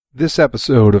This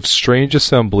episode of Strange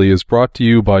Assembly is brought to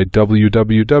you by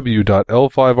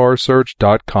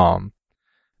www.l5rsearch.com.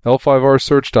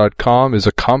 L5rsearch.com is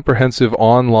a comprehensive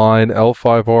online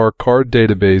L5R card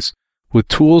database with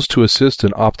tools to assist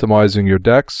in optimizing your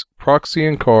decks,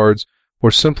 proxying cards,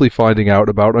 or simply finding out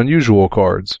about unusual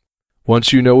cards.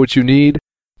 Once you know what you need,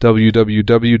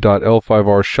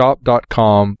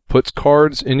 www.l5rshop.com puts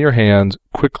cards in your hands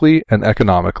quickly and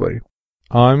economically.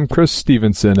 I'm Chris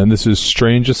Stevenson, and this is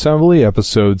Strange Assembly,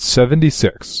 episode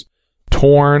 76,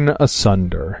 Torn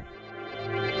Asunder.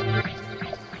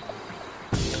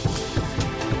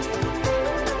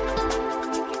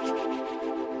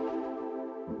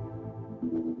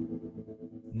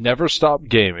 Never Stop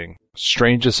Gaming.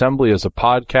 Strange Assembly is a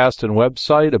podcast and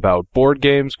website about board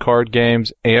games, card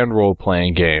games, and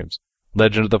role-playing games,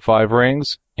 Legend of the Five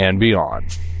Rings, and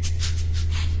beyond.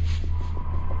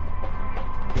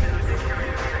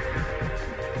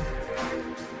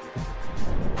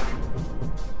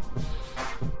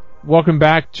 Welcome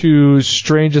back to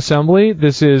Strange Assembly.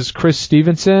 This is Chris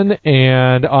Stevenson,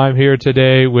 and I'm here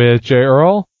today with Jay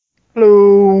Earl.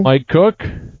 Hello. Mike Cook.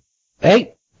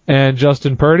 Hey. And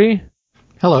Justin Purdy.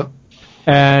 Hello.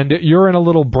 And you're in a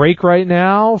little break right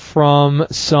now from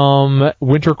some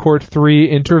Winter Court 3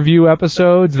 interview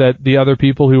episodes that the other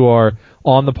people who are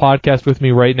on the podcast with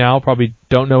me right now probably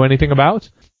don't know anything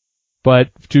about. But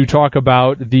to talk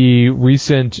about the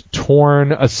recent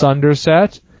Torn Asunder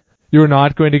set, you're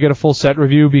not going to get a full set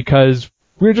review because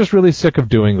we're just really sick of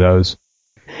doing those.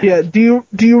 Yeah, do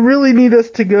you really need us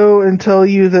to go and tell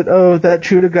you that, that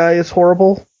Chuda guy is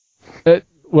horrible?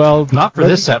 Well, not for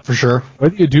this set, for sure.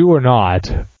 Whether you do or not,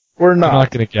 we're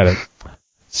not going to get it.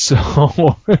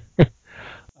 So,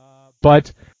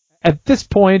 but at this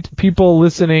point, people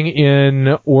listening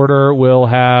in order will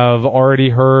have already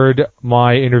heard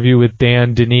my interview with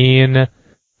Dan Deneen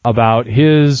about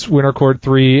his Winter Court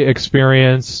 3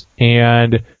 experience,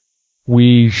 and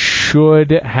we should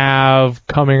have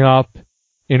coming up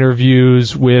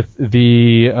interviews with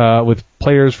the with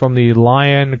players from the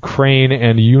Lion, Crane,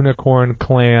 and Unicorn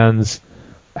clans.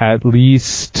 At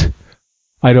least,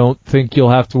 I don't think you'll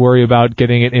have to worry about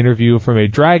getting an interview from a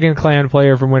Dragon Clan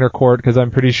player from Winter Court, because I'm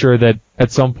pretty sure that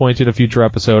at some point in a future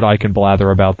episode I can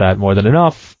blather about that more than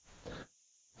enough.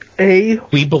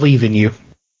 We believe in you.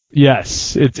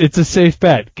 Yes, it's a safe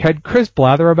bet. Can Chris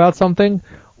blather about something?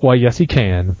 Why, yes, he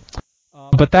can.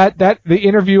 But the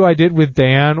interview I did with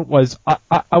Dan was,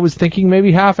 I was thinking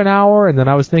maybe half an hour, and then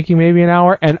I was thinking maybe an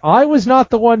hour, and I was not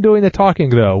the one doing the talking,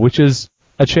 though, which is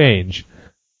a change.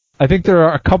 I think there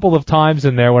are a couple of times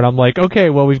in there when I'm like, okay,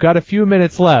 well, we've got a few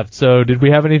minutes left, so did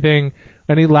we have any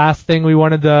last thing you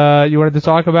wanted to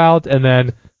talk about? And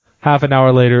then half an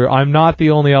hour later, I'm not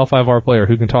the only L5R player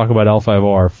who can talk about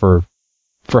L5R for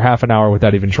half an hour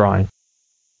without even trying.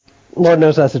 Lord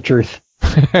knows that's the truth.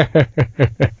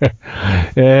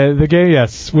 The game,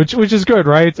 yes, which is good,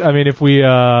 right? I mean, if we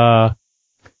So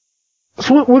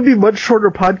it would be a much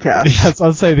shorter podcast. Yes,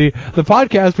 I'll say the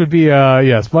podcast would be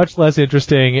much less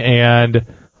interesting, and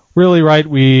really, right,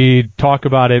 we talk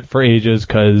about it for ages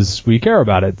because we care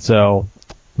about it. So,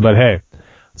 but hey,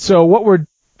 so what we're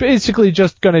basically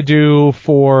just gonna do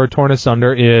for Torn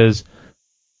Asunder is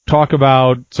talk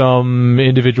about some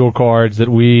individual cards that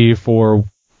we, for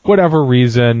whatever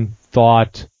reason,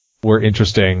 thought were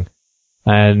interesting.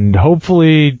 And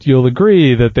hopefully you'll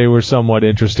agree that they were somewhat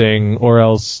interesting, or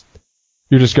else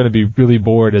you're just going to be really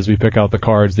bored as we pick out the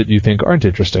cards that you think aren't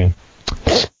interesting.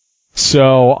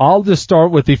 So I'll just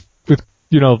start with the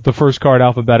first card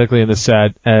alphabetically in the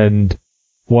set, and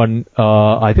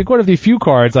I think one of the few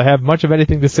cards I have much of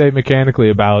anything to say mechanically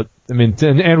about. I mean,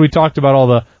 and we talked about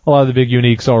a lot of the big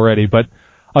uniques already, but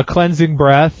a Cleansing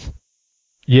Breath,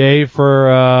 yay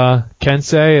for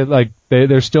Kensei. Like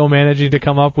they're still managing to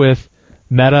come up with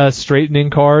meta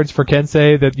straightening cards for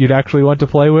Kensei that you'd actually want to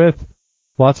play with.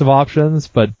 Lots of options,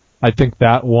 but I think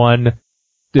that one,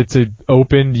 it's an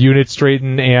open unit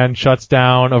straighten and shuts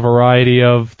down a variety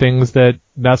of things that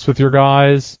mess with your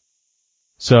guys.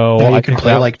 So you can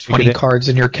play like 20 cards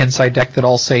in your Kensei deck that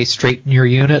all say straighten your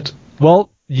unit. Well,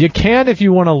 you can if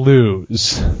you want to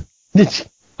lose.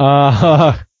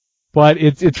 But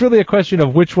it's really a question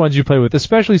of which ones you play with,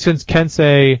 especially since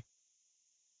Kensei,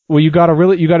 well, you got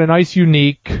a nice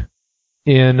unique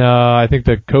in I think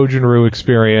the Kojinru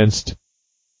Experienced,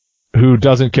 who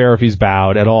doesn't care if he's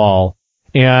bowed at all.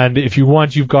 And if you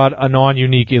want, you've got a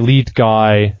non-unique elite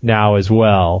guy now as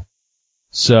well.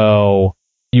 So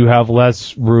you have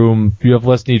less room, you have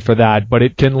less need for that, but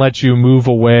it can let you move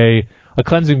away. A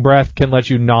Cleansing Breath can let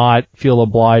you not feel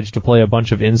obliged to play a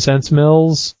bunch of Incense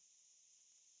Mills,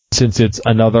 since it's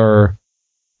another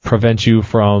prevent you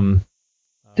from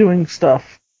doing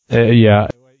stuff. Yeah.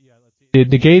 It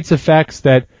negates effects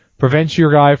that prevent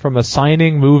your guy from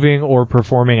assigning, moving, or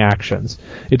performing actions.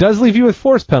 It does leave you with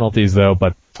force penalties, though,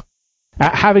 but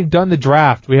having done the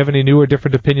draft, do we have any new or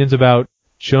different opinions about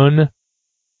Chun?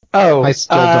 Oh, I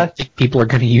still don't think people are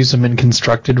going to use him in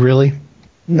Constructed, really.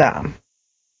 Nah.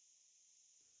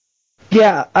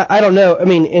 Yeah, I don't know. I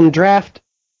mean, in draft,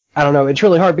 I don't know. It's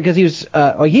really hard because he's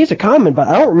a common, but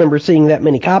I don't remember seeing that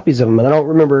many copies of him, and I don't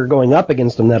remember going up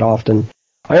against him that often.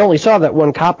 I only saw that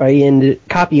one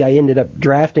copy I ended up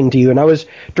drafting to you, and I was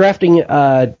drafting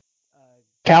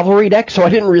Cavalry deck, so I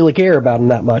didn't really care about him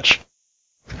that much.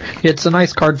 It's a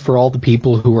nice card for all the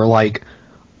people who are like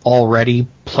already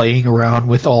playing around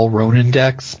with all Ronin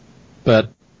decks, but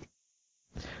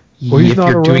if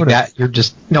you're doing that, you're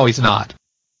just he's not.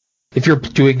 If you're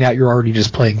doing that, you're already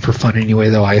just playing for fun anyway,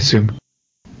 though, I assume.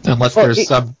 Unless there's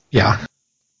some, yeah.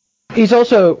 He's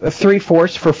also a 3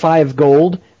 force for 5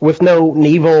 gold with no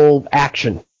naval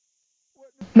action.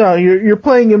 No, you're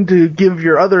playing him to give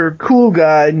your other cool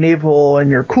guy naval, and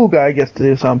your cool guy gets to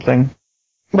do something.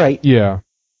 Right. Yeah.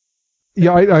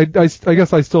 Yeah, I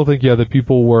guess I still think, that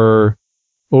people were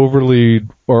overly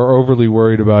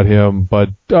worried about him,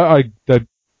 but that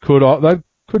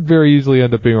could very easily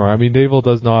end up being wrong. I mean, naval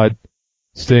does not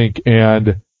stink,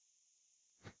 and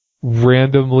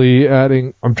randomly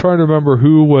adding, I'm trying to remember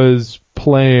who was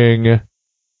playing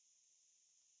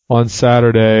on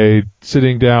Saturday,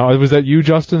 sitting down. Was that you,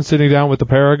 Justin, sitting down with the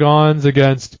Paragons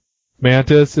against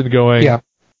Mantis and going,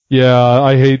 yeah,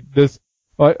 I hate this.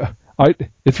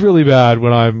 It's really bad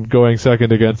when I'm going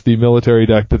second against the military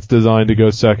deck that's designed to go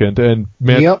second, and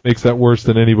Mantis makes that worse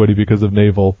than anybody because of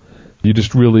naval. You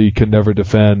just really can never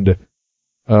defend,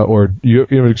 or you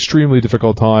have an extremely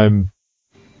difficult time.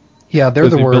 Yeah, they're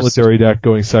the worst. Military deck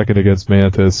going second against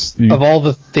Mantis. Of all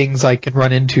the things I can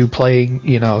run into playing,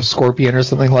 Scorpion or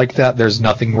something like that, there's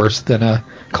nothing worse than a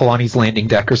Kalani's Landing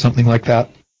deck or something like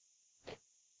that.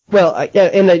 Well,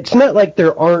 and it's not like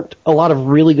there aren't a lot of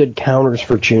really good counters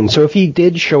for Chun. So if he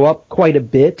did show up quite a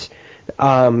bit,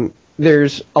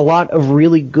 there's a lot of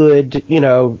really good,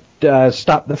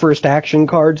 stop the first action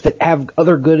cards that have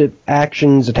other good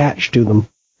actions attached to them.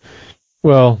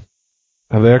 Well,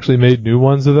 have they actually made new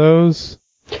ones of those?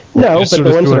 No, but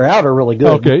the ones that are out are really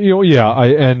good. Okay,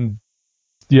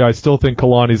 I still think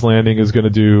Kalani's Landing is going to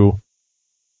do,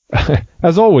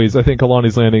 as always, I think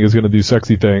Kalani's Landing is going to do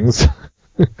sexy things.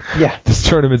 Yeah. This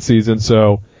tournament season,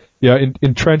 so,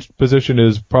 entrenched position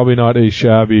is probably not a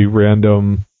shabby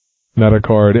random meta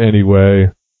card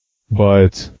anyway,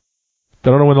 but I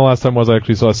don't know when the last time was I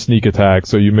actually saw Sneak Attack,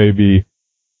 so you may be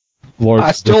large.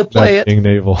 I still play it.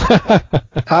 Naval.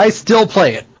 I still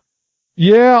play it.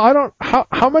 Yeah, I don't.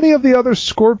 How many of the other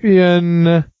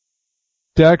Scorpion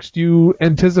decks do you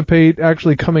anticipate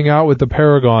actually coming out with the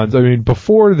Paragons? I mean,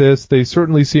 before this, they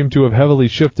certainly seem to have heavily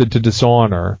shifted to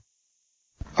Dishonor.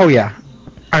 Oh yeah,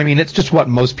 I mean it's just what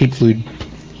most people who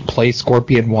play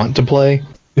Scorpion want to play.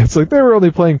 It's like they were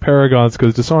only playing Paragons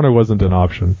because Dishonor wasn't an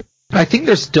option. I think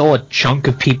there's still a chunk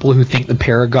of people who think the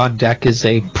Paragon deck is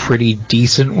a pretty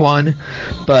decent one,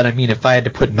 but I mean, if I had to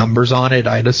put numbers on it,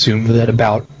 I'd assume that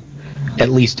about at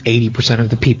least 80% of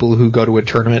the people who go to a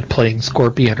tournament playing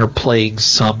Scorpion are playing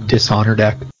some Dishonor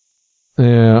deck.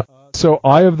 Yeah. So,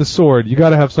 Eye of the Sword, you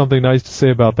gotta have something nice to say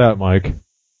about that, Mike.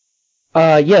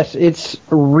 Yes, it's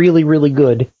really, really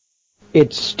good.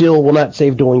 It still will not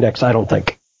save dueling decks, I don't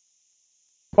think.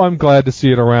 I'm glad to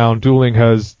see it around. Dueling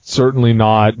has certainly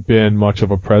not been much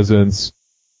of a presence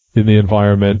in the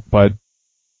environment, but,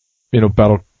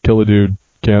 Battle Kill a Dude,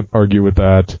 can't argue with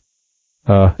that.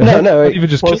 No, even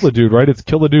just Kill a Dude, right? It's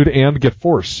Kill a Dude and get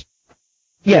Force.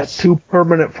 Yes. 2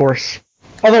 permanent force.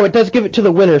 Although it does give it to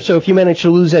the winner, so if you manage to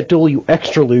lose that duel, you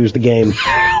extra lose the game.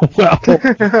 Well,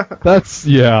 that's,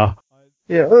 yeah.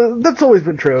 Yeah, that's always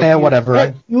been true.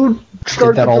 Whatever. You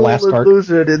start that the all duel last and start.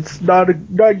 lose it, it's not a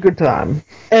good time.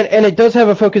 And it does have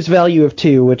a focus value of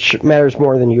 2, which matters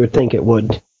more than you would think it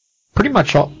would. Pretty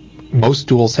much most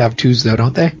duels have 2s, though,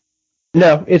 don't they?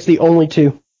 No, it's the only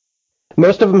 2.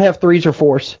 Most of them have 3s or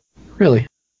 4s. Really?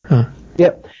 Huh.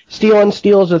 Yep. Steel on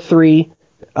Steel is a 3.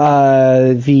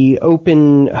 The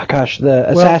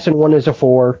Assassin one is a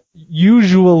 4.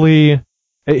 Usually,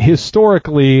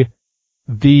 historically,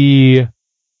 the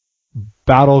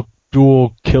Battle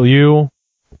Duel Kill You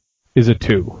is a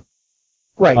 2.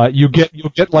 Right. You'll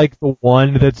get like the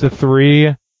one that's a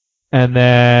 3, and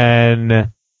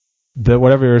then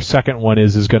whatever your second one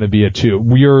is going to be a 2.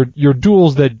 Your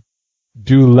duels that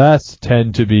do less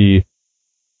tend to be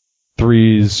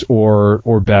 3s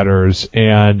or betters,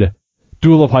 and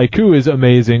Duel of Haiku is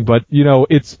amazing, but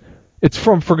it's It's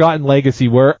from Forgotten Legacy,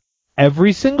 where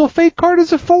every single Fate card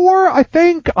is a 4, I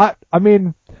think. I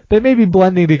mean, they may be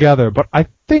blending together, but I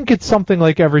think it's something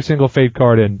like every single Fate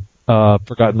card in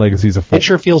Forgotten Legacy is a 4. It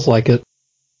sure feels like it.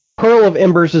 Pearl of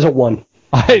Embers is a 1.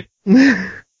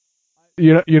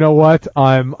 You know what?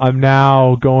 I'm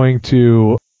now going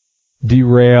to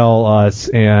derail us,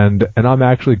 and I'm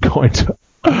actually going to.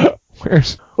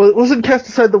 Wasn't Cast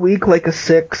Aside the Week like a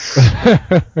 6?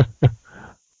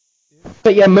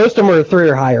 But yeah, most of them are a 3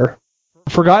 or higher.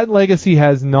 Forgotten Legacy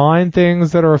has 9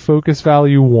 things that are a focus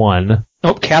value 1.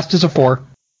 Nope, Cast is a 4.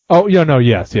 Oh, yeah, no,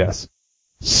 yes.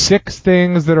 6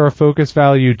 things that are a focus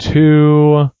value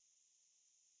 2.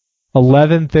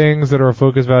 11 things that are a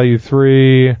focus value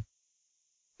 3.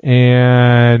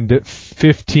 And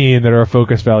 15 that are a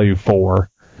focus value 4.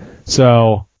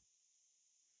 So,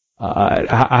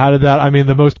 how did that? I mean,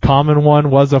 the most common one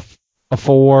was a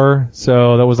 4.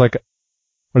 So that was like,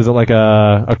 what is it, like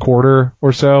a quarter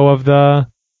or so of the?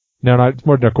 No, not it's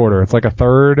more than a quarter. It's like a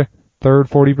third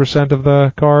 40% of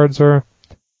the cards are.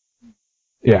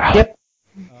 Yeah. Yep.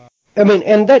 I mean,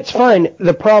 and that's fine.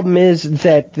 The problem is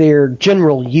that they're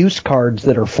general use cards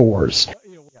that are 4s.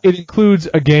 It includes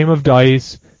a game of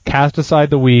dice, Cast Aside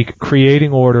the Week,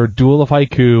 Creating Order, Duel of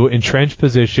Haiku, Entrenched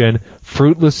Position,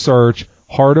 Fruitless Search,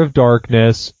 Heart of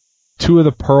Darkness, 2 of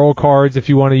the Pearl cards if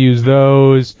you want to use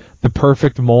those, The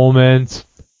Perfect Moment.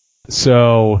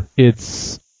 So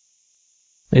it's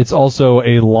also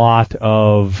a lot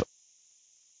of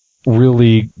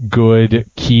really good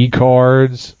key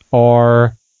cards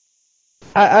are.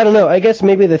 I don't know. I guess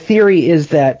maybe the theory is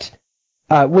that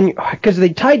because they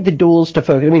tied the duels to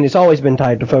focus. I mean, it's always been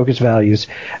tied to focus values.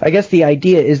 I guess the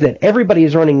idea is that everybody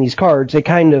is running these cards. They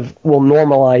kind of will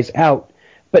normalize out.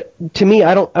 But to me,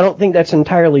 I don't think that's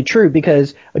entirely true,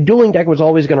 because a dueling deck was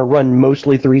always going to run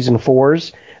mostly 3s and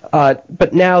 4s.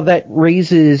 But now that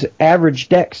raises average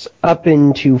decks up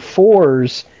into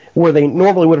 4s, where they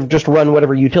normally would have just run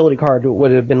whatever utility card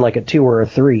would have been like a 2 or a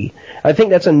 3. I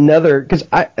think that's another, because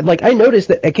I noticed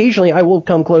that occasionally I will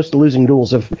come close to losing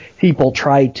duels if people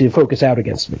try to focus out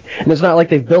against me. And it's not like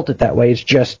they've built it that way, it's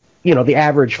just, the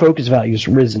average focus value's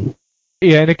risen.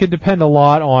 Yeah, and it can depend a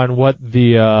lot on what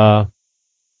the,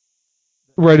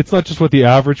 right, it's not just what the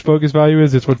average focus value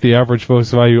is, it's what the average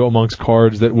focus value amongst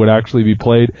cards that would actually be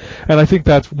played. And I think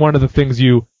that's one of the things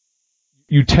you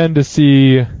tend to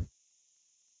see.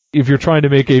 If you're trying to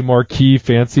make a marquee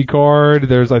fancy card,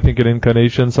 there's, I think, an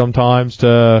inclination sometimes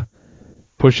to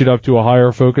push it up to a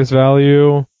higher focus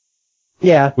value.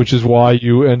 Yeah. Which is why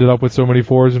you ended up with so many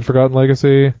 4s in Forgotten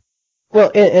Legacy.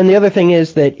 Well, and the other thing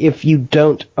is that if you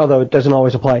don't, although it doesn't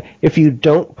always apply, if you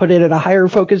don't put it at a higher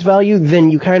focus value, then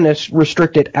you kind of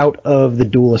restrict it out of the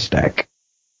duelist deck.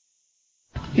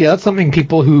 Yeah, that's something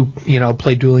people who,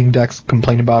 play dueling decks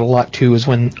complain about a lot too, is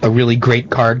when a really great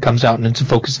card comes out and it's a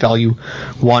focus value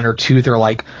 1 or 2, they're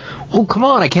like, oh, come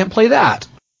on, I can't play that.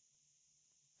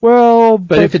 Well,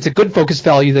 but if it's a good focus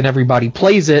value, then everybody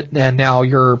plays it, and now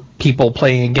your people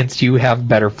playing against you have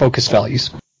better focus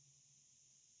values.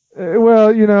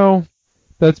 Well,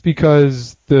 that's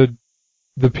because the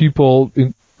people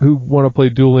who want to play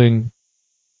dueling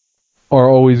are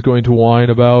always going to whine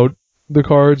about the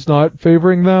cards not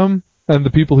favoring them, and the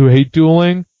people who hate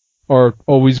dueling are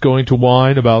always going to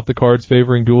whine about the cards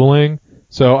favoring dueling.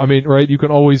 So, I mean, right, you can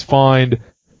always find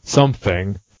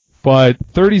something, but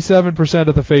 37%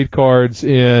 of the Fate cards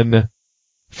in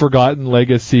Forgotten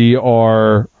Legacy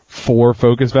are 4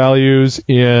 focus values.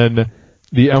 In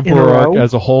the Emperor Arc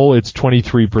as a whole, it's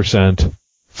 23%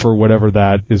 for whatever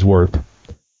that is worth.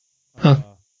 Huh.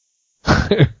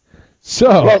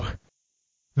 So,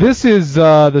 this is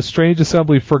the Strange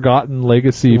Assembly Forgotten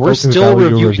Legacy. We're still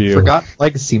reviewing Forgotten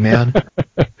Legacy, man.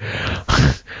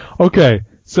 Okay,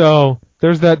 so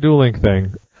there's that dueling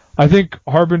thing. I think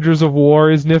Harbingers of War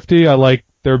is nifty. I like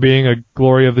there being a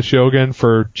Glory of the Shogun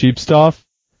for cheap stuff.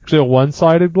 Actually, a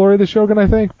one-sided Glory of the Shogun, I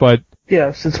think, but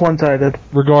yes, it's one-sided.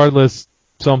 Regardless,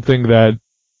 something that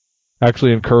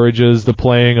actually encourages the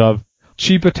playing of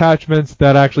cheap attachments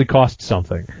that actually cost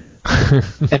something.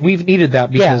 And we've needed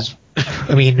that because,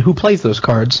 I mean, who plays those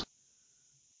cards?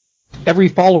 Every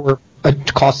follower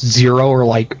costs 0 or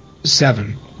like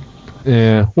 7.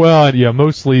 Yeah, well, yeah,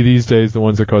 mostly these days the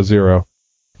ones that cost 0.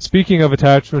 Speaking of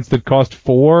attachments that cost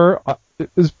 4,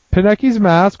 is Pineki's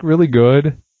Mask really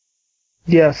good?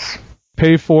 Yes.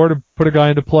 Pay 4 to put a guy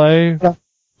into play?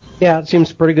 Yeah, it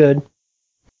seems pretty good.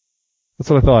 That's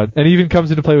what I thought. And even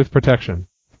comes into play with protection.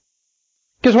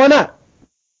 Because why not?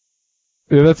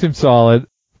 Yeah, that seems solid.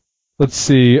 Let's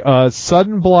see.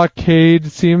 Sudden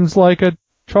Blockade seems like a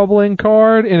troubling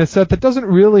card in a set that doesn't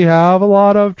really have a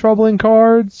lot of troubling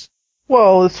cards.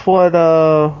 Well, it's what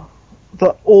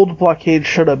the old blockade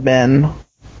should have been.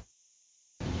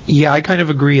 Yeah, I kind of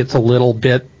agree. It's a little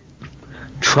bit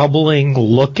troubling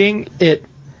looking. It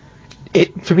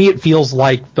for me, it feels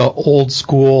like the old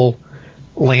school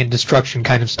land destruction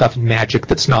kind of stuff in Magic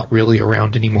that's not really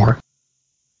around anymore.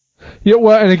 Yeah,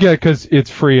 well, and again, because it's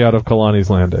free out of Kalani's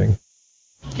Landing.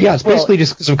 Yeah, it's basically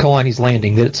just because of Kalani's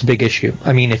Landing that it's a big issue.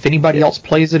 I mean, if anybody else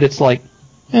plays it, it's like,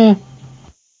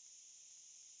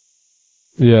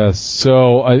 Yes.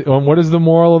 So, what is the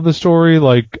moral of the story?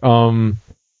 Like,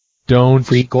 don't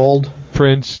free gold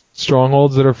print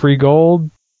strongholds that are free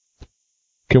gold.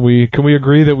 Can we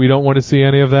agree that we don't want to see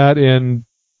any of that in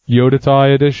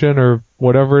Yodatai edition or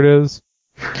whatever it is?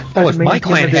 Oh, if my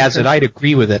clan has it, I'd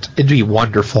agree with it. It'd be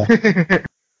wonderful.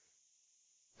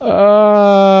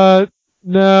 No,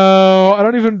 I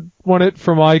don't even want it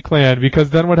for my clan, because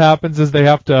then what happens is they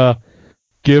have to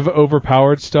give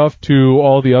overpowered stuff to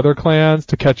all the other clans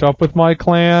to catch up with my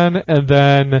clan, and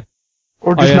then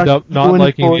I end up not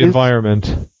liking the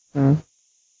environment.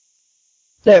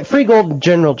 Yeah, free gold in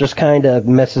general just kind of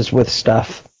messes with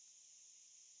stuff.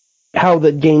 How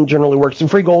the game generally works.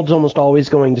 And free gold's almost always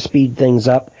going to speed things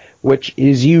up, which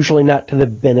is usually not to the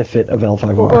benefit of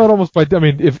L5R. Well,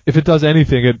 if it does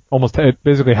anything, it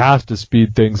basically has to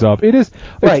speed things up. It's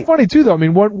funny too, though. I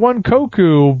mean, one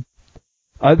Koku,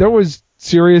 there was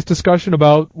serious discussion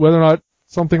about whether or not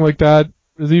something like that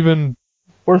is even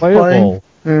worth playable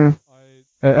playing.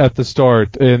 At the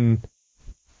start. And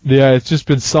yeah, it's just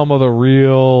been some of the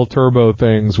real turbo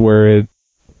things where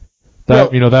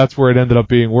that's where it ended up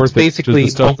being worth it. Basically,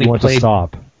 just the stuff you want to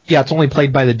stop. Yeah, it's only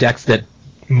played by the decks that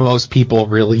most people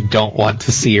really don't want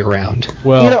to see around.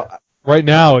 Well, right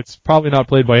now it's probably not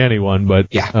played by anyone, but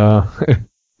yeah.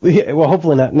 Well,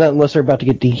 hopefully not unless they're about to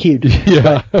get DQ'd.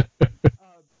 Yeah.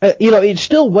 It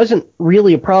still wasn't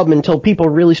really a problem until people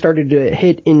really started to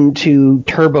hit into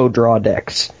turbo draw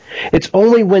decks. It's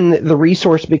only when the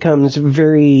resource becomes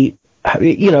very,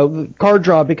 card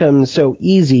draw becomes so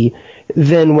easy,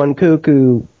 then one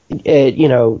Koku,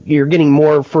 you're getting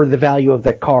more for the value of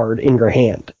that card in your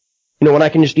hand. When I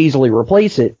can just easily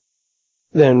replace it,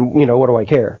 then, what do I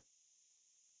care?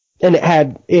 And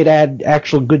it had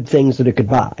actual good things that it could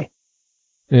buy.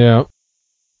 Yeah.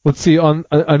 Let's see, on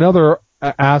another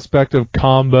aspect of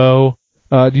combo,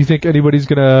 do you think anybody's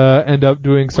going to end up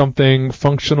doing something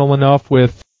functional enough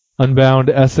with Unbound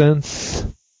Essence?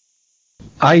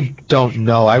 I don't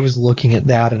know. I was looking at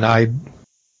that, and I'm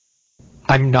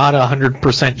not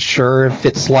 100% sure if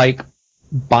it's like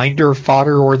binder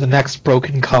fodder or the next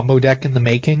broken combo deck in the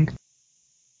making.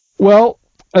 Well,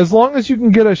 as long as you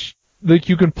can get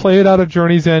you can play it out of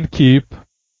Journey's End Keep,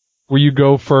 where you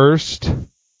go first,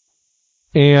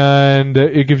 and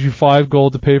it gives you 5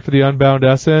 gold to pay for the Unbound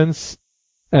Essence,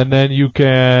 and then you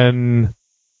can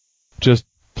just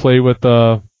play with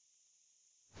the...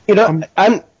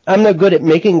 I'm no good at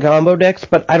making combo decks,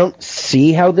 but I don't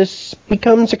see how this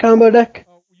becomes a combo deck.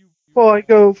 Well, I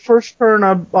go first turn,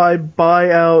 I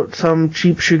buy out some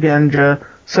cheap Shugenja.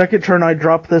 Second turn, I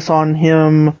drop this on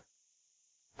him,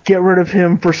 get rid of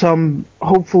him for some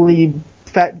hopefully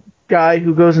fat guy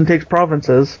who goes and takes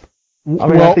provinces.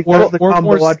 I think that's the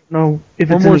combo. I don't know if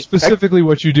it's more specifically,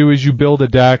 what you do is you build a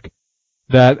deck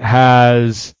that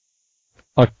has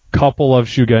a couple of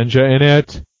Shugenja in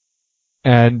it,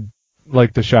 and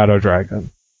like the Shadow Dragon.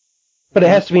 But it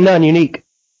has to be non-unique.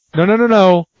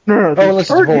 No. No,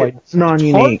 unless it's void. It's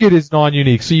non-unique. Target is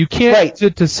non-unique, so you can't use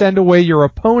it to send away your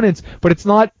opponents, but it's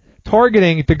not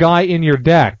targeting the guy in your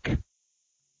deck.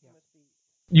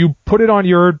 You put it on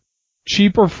your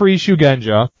cheap or free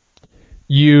Shugenja.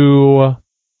 Well,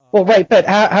 right, but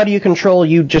how do you control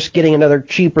you just getting another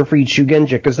cheap or free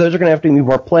Shugenja? Because those are going to have to be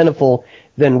more plentiful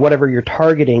than whatever you're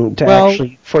targeting to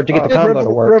get the combo to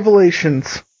work.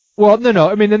 Revelations. Well, no.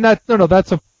 I mean,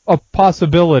 that's a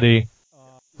possibility.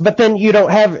 But then you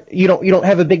don't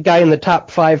have a big guy in the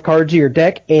top 5 cards of your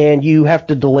deck, and you have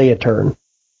to delay a turn.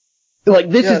 Like,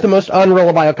 this is the most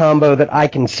unreliable combo that I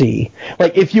can see.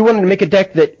 Like, if you wanted to make a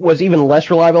deck that was even less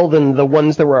reliable than the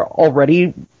ones that were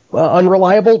already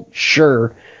unreliable,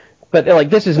 sure. But,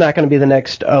 like, this is not going to be the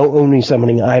next Oni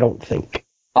summoning, I don't think.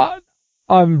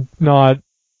 I'm not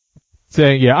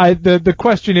saying, the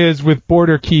question is, with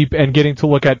Border Keep and getting to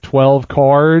look at 12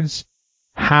 cards,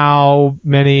 how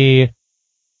many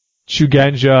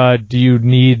Shugenja do you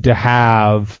need to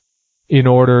have in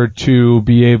order to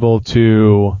be able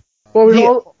to...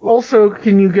 Well, also,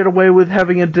 can you get away with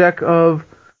having a deck of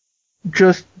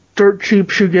just dirt cheap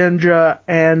Shugenja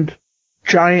and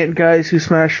giant guys who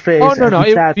smash face? Oh, no,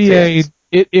 it would be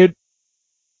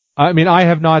I mean, I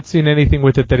have not seen anything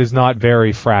with it that is not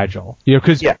very fragile.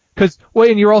 Because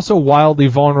and you're also wildly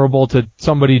vulnerable to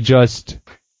somebody just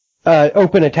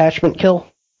open attachment kill.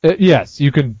 Yes,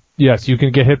 you can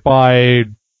get hit by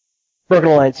Broken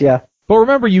Alliance, yeah. But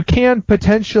remember, you can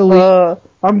potentially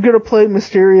I'm gonna play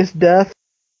Mysterious Death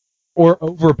or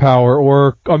Overpower,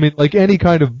 or like any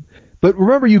kind of. But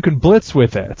remember, you can blitz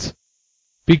with it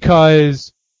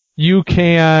because you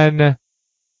can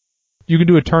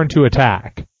do a turn 2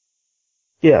 attack.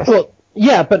 Yes. Well,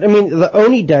 yeah, but the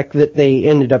Oni deck that they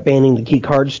ended up banning the key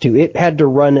cards to, it had to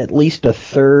run at least a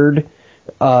third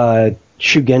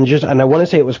Shugenjas, and I want to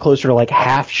say it was closer to like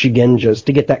half Shugenjas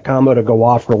to get that combo to go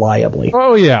off reliably.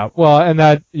 Oh yeah, well, and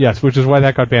that, yes, which is why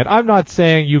that got banned. I'm not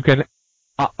saying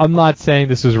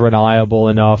this is reliable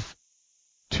enough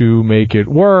to make it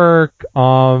work.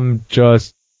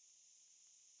 Just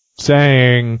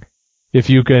saying if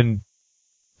you can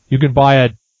buy a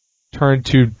turn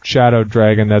 2 Shadow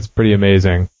Dragon, that's pretty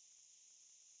amazing.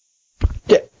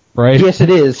 Yeah. Right? Yes, it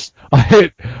is.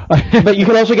 But you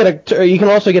can also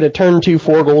get a turn 2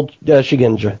 4 gold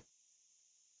Shugenja.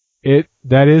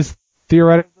 That is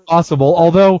theoretically possible.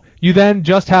 Although you then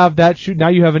just have that now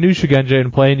you have a new Shugenja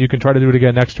in play, and you can try to do it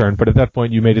again next turn. But at that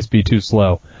point, you may just be too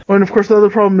slow. Well, and of course, the other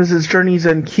problem is it's Journey's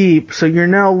End Keep, so you're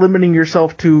now limiting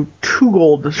yourself to 2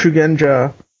 gold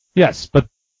Shugenja. Yes, but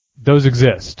those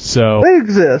exist. So they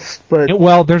exist, but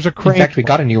there's a crane. In fact, we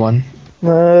got a new one.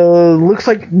 Looks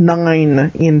like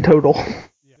 9 in total.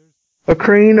 A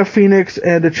crane, a phoenix,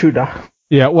 and a Chuda.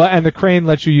 Yeah, well, and the crane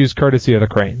lets you use courtesy of the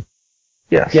crane.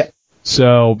 Yes. Yeah.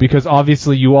 So, because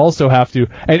obviously you also have to,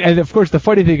 and of course the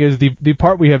funny thing is, the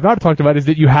part we have not talked about is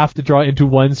that you have to draw into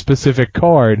one specific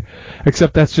card,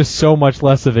 except that's just so much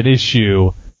less of an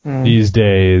issue these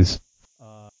days.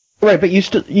 Right, but you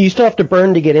still have to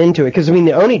burn to get into it, because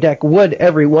the Oni deck would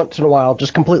every once in a while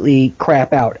just completely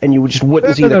crap out, and you just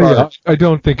wouldn't see the card. Yeah, I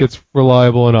don't think it's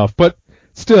reliable enough, but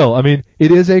still, it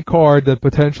is a card that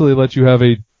potentially lets you have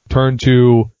a turn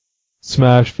 2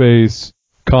 smash face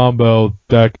combo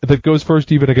deck that goes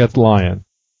first even against Lion.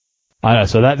 I know,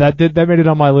 so that made it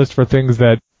on my list for things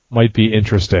that might be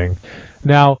interesting.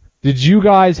 Now, did you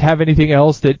guys have anything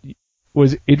else that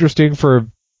was interesting for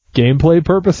gameplay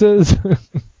purposes?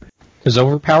 Does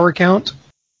Overpower count?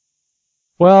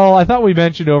 Well, I thought we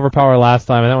mentioned Overpower last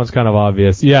time, and that one's kind of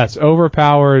obvious. Yes,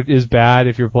 Overpower is bad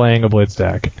if you're playing a Blitz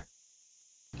deck.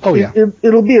 Oh, yeah.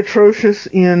 It'll be atrocious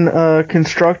in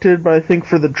Constructed, but I think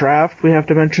for the draft we have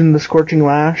to mention the Scorching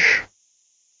Lash.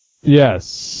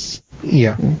 Yes.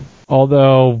 Yeah.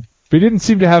 Although, we didn't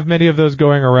seem to have many of those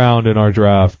going around in our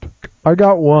draft. I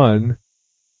got one.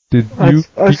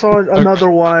 I saw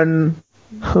another one.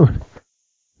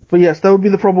 But yes, that would be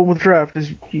the problem with draft,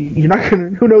 is you're not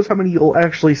gonna, who knows how many you'll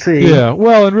actually see. Yeah,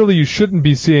 well, and really you shouldn't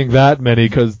be seeing that many,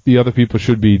 because the other people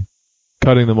should be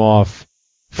cutting them off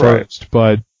first, right.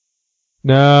 But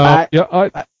no,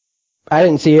 I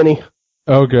didn't see any.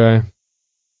 Okay.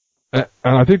 And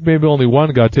I think maybe only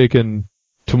one got taken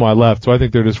to my left, so I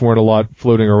think there just weren't a lot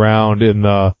floating around in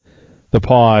the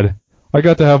pod. I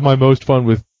got to have my most fun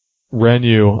with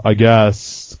Renu, I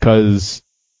guess, because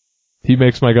he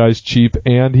makes my guys cheap,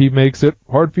 and he makes it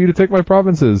hard for you to take my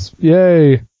provinces.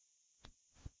 Yay!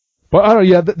 But I don't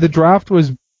know, the draft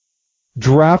was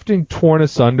drafting Torn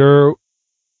Asunder,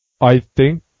 I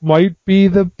think, might be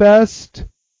the best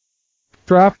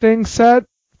drafting set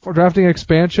or drafting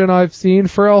expansion I've seen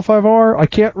for L5R. I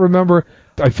can't remember.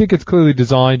 I think it's clearly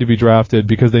designed to be drafted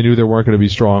because they knew there weren't going to be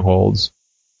strongholds.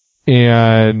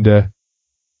 And the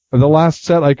last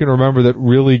set I can remember that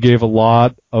really gave a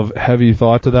lot of heavy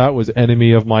thought to that was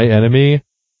Enemy of My Enemy.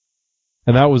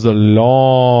 And that was a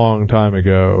long time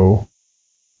ago.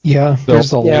 Yeah,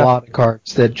 there's a lot of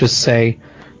cards that just say,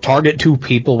 target 2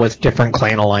 people with different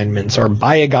clan alignments, or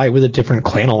buy a guy with a different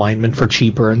clan alignment for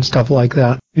cheaper and stuff like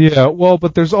that. Yeah, well,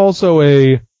 but there's also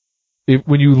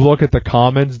when you look at the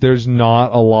commons, there's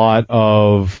not a lot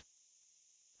of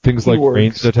things like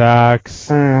ranged attacks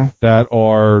that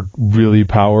are really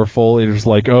powerful. It's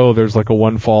like, there's like a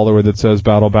one follower that says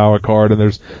battle bow a card, and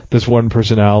there's this one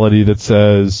personality that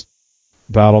says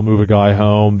battle move a guy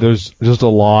home. There's just a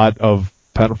lot of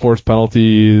force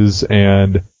penalties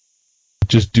and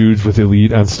just dudes with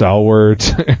elite and stalwart.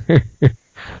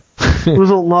 There's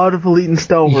a lot of elite and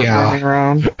stalwart running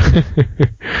around.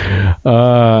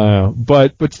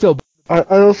 But still. I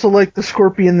also like the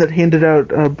Scorpion that handed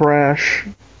out Brash.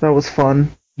 That was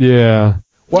fun. Yeah.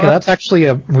 Well, that's actually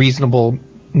a reasonable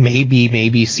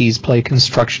maybe sees play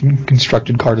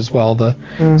constructed card as well,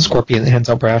 the Scorpion that hands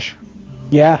out Brash.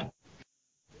 Yeah.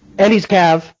 And he's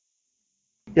Cav.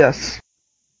 Yes.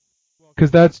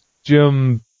 Because that's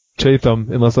Jim Chatham,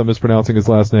 unless I'm mispronouncing his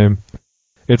last name.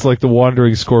 It's like the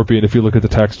Wandering Scorpion if you look at the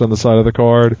text on the side of the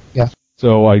card. Yeah.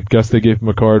 So I guess they gave him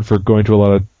a card for going to a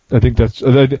lot of... I think that's...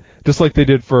 just like they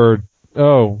did for...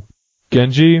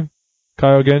 Genji?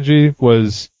 Kyo Genji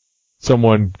was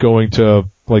someone going to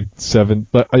like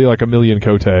a million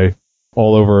kote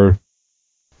all over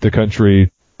the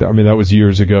country. I mean, that was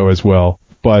years ago as well.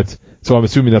 But so I'm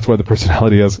assuming that's why the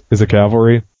personality is a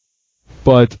cavalry.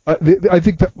 But I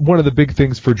think that one of the big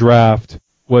things for draft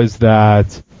was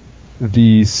that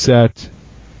the set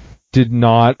did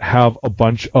not have a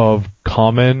bunch of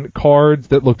common cards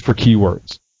that looked for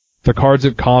keywords. The cards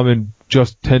at common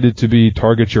just tended to be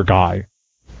target your guy.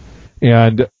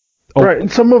 And right,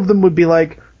 and some of them would be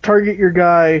like, target your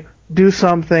guy, do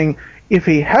something. If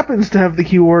he happens to have the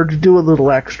keywords, do a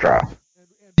little extra.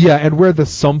 Yeah, and where the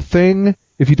something,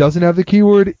 if he doesn't have the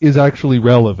keyword, is actually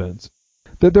relevant.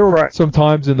 That there were some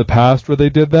times in the past where they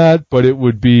did that, but they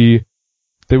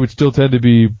would still tend to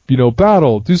be,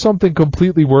 battle, do something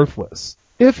completely worthless.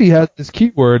 If he has this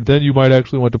keyword, then you might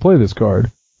actually want to play this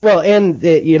card. Well, and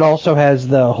it also has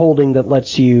the holding that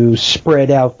lets you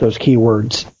spread out those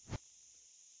keywords.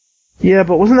 Yeah,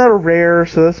 but wasn't that a rare,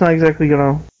 so that's not exactly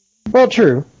going to... Well,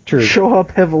 true. Show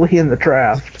up heavily in the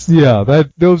draft. Yeah,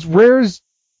 those rares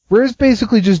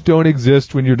basically just don't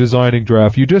exist when you're designing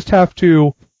draft. You just have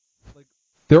to...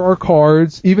 there are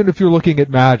cards, even if you're looking at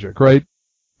Magic, right?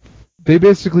 They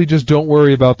basically just don't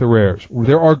worry about the rares.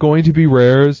 There are going to be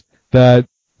rares that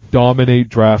dominate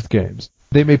draft games.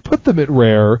 They may put them at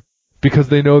rare because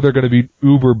they know they're going to be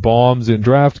uber bombs in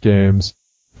draft games,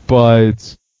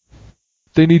 but...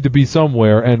 they need to be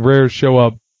somewhere, and rares show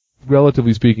up,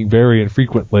 relatively speaking, very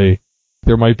infrequently.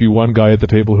 There might be one guy at the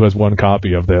table who has one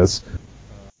copy of this.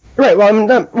 Right.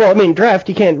 Well, draft,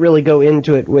 you can't really go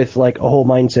into it with like a whole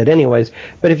mindset, anyways.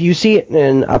 But if you see it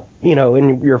in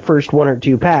your first one or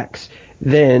two packs,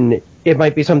 then it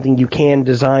might be something you can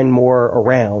design more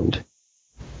around.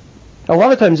 A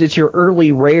lot of times, it's your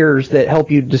early rares that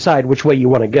help you decide which way you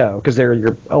want to go, because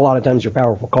they're a lot of times your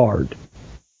powerful card.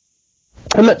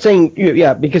 I'm not saying,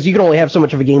 because you can only have so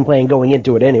much of a game plan going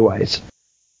into it anyways.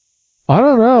 I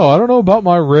don't know about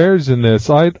my rares in this.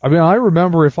 I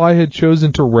remember if I had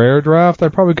chosen to rare draft, I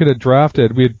probably could have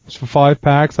drafted. We had 5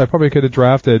 packs. I probably could have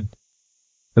drafted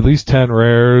at least 10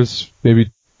 rares,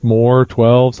 maybe more,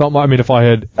 12, something. I mean, if I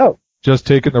had just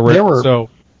taken the rare.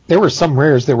 There were some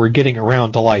rares that were getting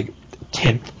around to like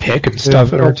 10th pick and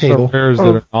stuff at our table. Rares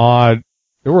that are not.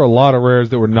 There were a lot of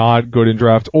rares that were not good in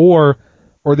draft, or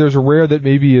there's a rare that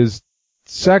maybe is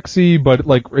sexy, but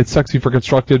like it's sexy for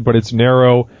constructed, but it's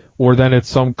narrow, or then it's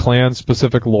some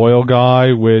clan-specific loyal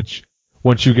guy, which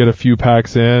once you get a few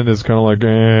packs in is kind of like,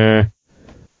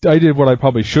 I did what I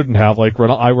probably shouldn't have. Like,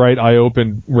 I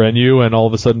opened Renyu and all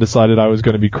of a sudden decided I was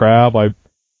going to be Crab. I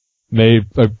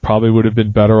probably would have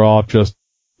been better off just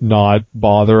not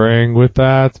bothering with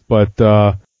that, but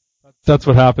that's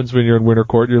what happens when you're in Winter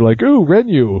Court. You're like, ooh,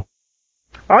 Renyu.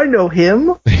 I know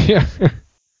him. Yeah.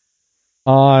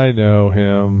 I know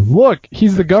him. Look,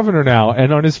 he's the governor now,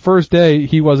 and on his first day,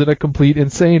 he wasn't a complete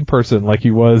insane person like he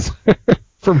was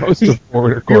for most of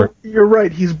Winter Court. You're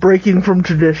right, he's breaking from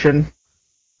tradition.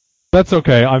 That's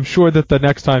okay. I'm sure that the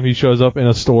next time he shows up in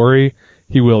a story,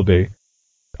 he will be.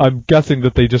 I'm guessing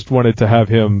that they just wanted to have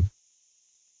him...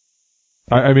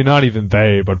 I mean, not even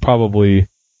they, but probably...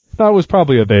 No, it was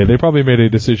probably a they. They probably made a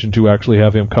decision to actually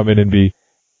have him come in and be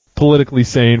politically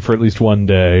sane for at least one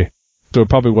day. So it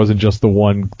probably wasn't just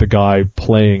the guy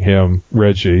playing him,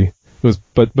 Reggie. It was,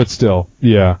 but still,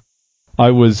 yeah.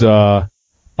 I was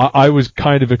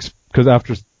kind of, because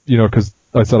because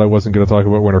I said I wasn't going to talk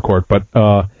about Winter Court, but,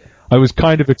 I was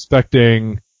kind of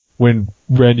expecting when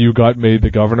Renyu got made the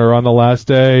governor on the last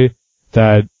day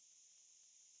that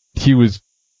they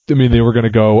were going to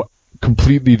go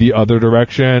completely the other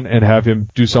direction and have him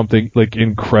do something like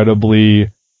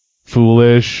incredibly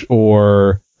foolish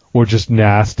or just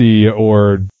nasty,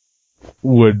 or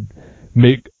would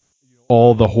make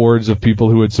all the hordes of people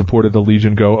who had supported the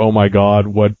Legion go, oh my god,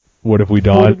 what have we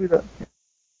done?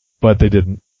 But they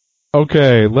didn't.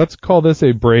 Okay, let's call this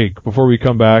a break before we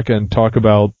come back and talk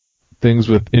about things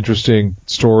with interesting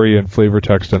story and flavor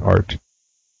text and art.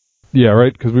 Yeah,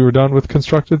 right? Because we were done with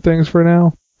constructed things for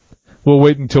now. We'll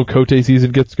wait until Kote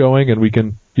season gets going and we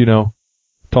can,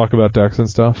 talk about decks and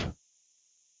stuff.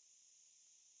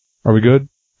 Are we good?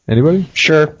 Anybody?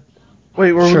 Sure.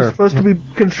 Wait, were we supposed to be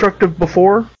constructive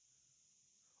before?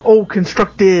 Oh,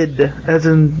 constructed, as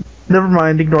in, never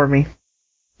mind, ignore me.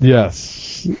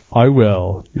 Yes, I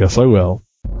will. Yes, I will.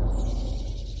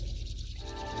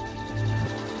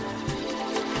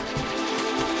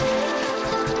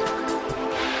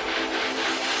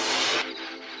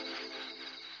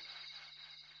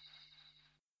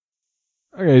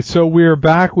 Okay, so we're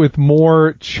back with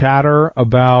more chatter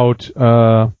about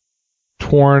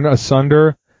Torn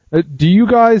Asunder. Do you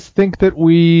guys think that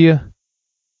we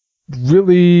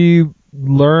really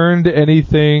learned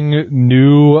anything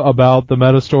new about the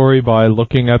meta story by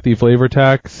looking at the flavor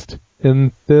text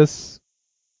in this?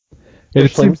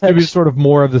 It seems to be sort of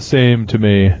more of the same to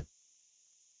me.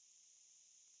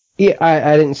 Yeah,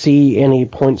 I didn't see any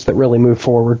points that really moved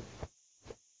forward.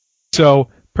 So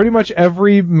pretty much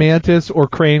every Mantis or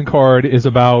Crane card is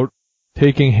about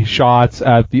taking shots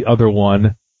at the other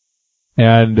one.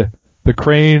 And the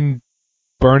Crane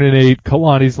burninate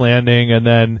Kalani's Landing, and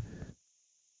then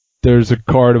there's a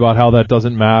card about how that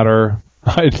doesn't matter.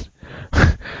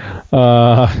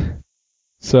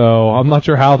 So I'm not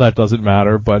sure how that doesn't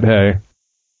matter, but hey.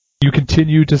 You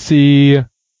continue to see...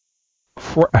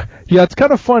 Yeah, it's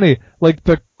kind of funny. Like,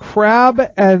 the crab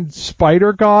and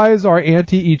spider guys are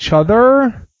anti each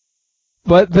other,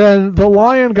 but then the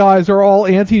lion guys are all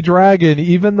anti-dragon,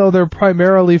 even though they're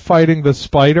primarily fighting the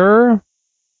spider.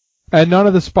 And none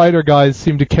of the spider guys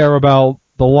seem to care about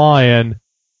the lion,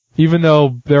 even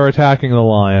though they're attacking the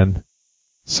lion.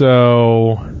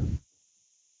 So,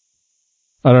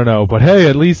 I don't know. But hey,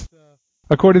 at least,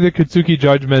 according to Katsuki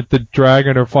Judgment, the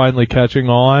dragon are finally catching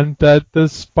on that the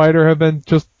spider have been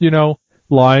just,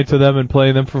 lying to them and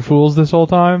playing them for fools this whole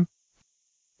time.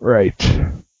 Right.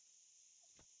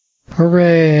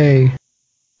 Hooray.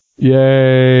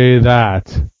 Yay,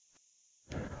 that.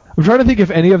 I'm trying to think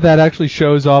if any of that actually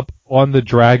shows up on the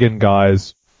dragon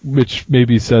guys, which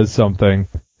maybe says something.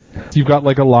 You've got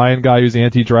like a lion guy who's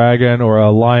anti-dragon, or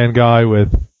a lion guy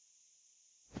with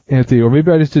or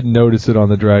maybe I just didn't notice it on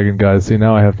the dragon guys. See,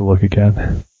 now I have to look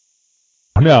again.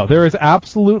 No, there is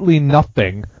absolutely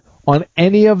nothing on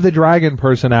any of the dragon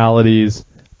personalities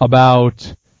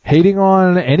about hating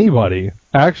on anybody,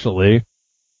 actually.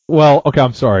 Well, okay,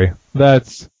 I'm sorry.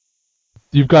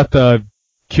 You've got the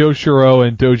Kyoshiro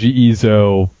and Doji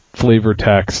Izo flavor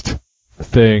text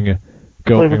thing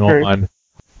going on.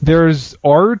 There's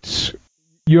art,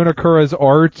 Yonakura's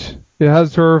art. It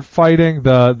has her fighting.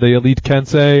 The Elite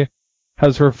Kensei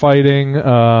has her fighting,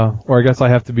 or I guess I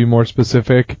have to be more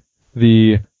specific.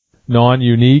 The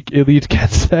non-unique Elite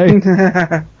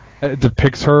Kensei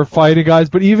depicts her fighting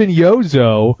guys. But even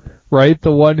Yozo, right,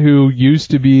 the one who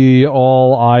used to be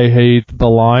all I hate the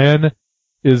lion,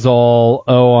 is all,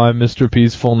 oh, I'm Mr.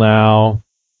 Peaceful now.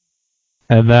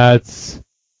 And that's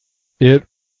it.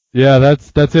 Yeah,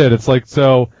 that's it. It's like,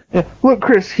 so... Yeah. Look,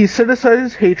 Chris, he set aside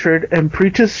his hatred and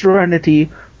preaches serenity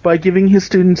by giving his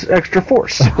students extra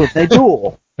force when they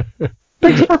duel.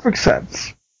 Makes perfect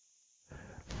sense.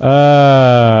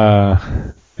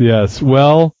 Yes,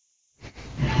 well...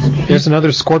 There's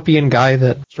another Scorpion guy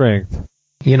that... Strength.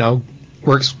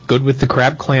 Works good with the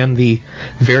Crab Clan, the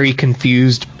very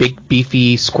confused, big,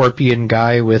 beefy Scorpion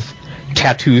guy with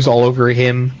tattoos all over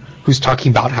him, who's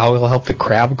talking about how he'll help the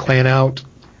Crab Clan out.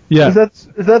 Yeah. Is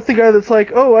that the guy that's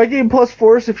like, oh, I gain plus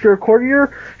force if you're a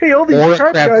courtier? Hey, all these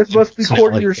crab guys must be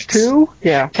courtiers too?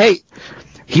 Yeah. Hey,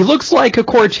 he looks like a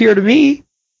courtier to me.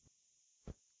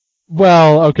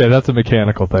 Well, okay, that's a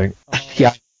mechanical thing.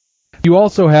 Yeah. You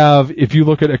also have, if you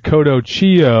look at Akodo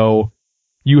Chiyo,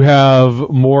 you have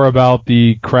more about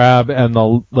the crab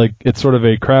and it's sort of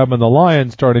a crab and the lion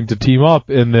starting to team up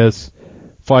in this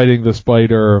fighting the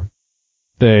spider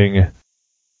thing.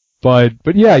 But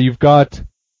yeah, you've got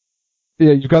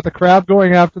the crab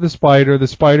going after the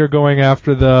spider going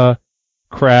after the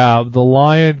crab, the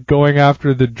lion going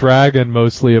after the dragon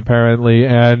mostly apparently,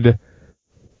 and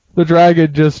the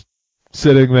dragon just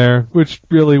sitting there, which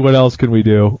really, what else can we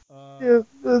do? Yeah,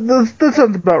 that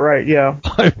sounds about right, yeah.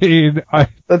 I mean,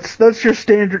 That's your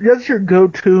standard, that's your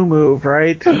go-to move,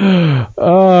 right?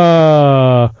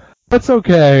 That's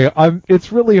okay.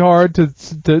 It's really hard to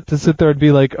sit there and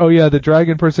be like, oh yeah, the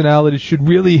dragon personality should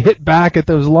really hit back at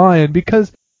those lion,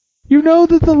 because you know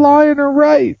that the lion are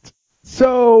right.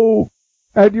 So,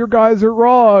 and your guys are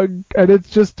wrong, and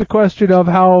it's just a question of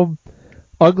how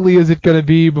ugly is it going to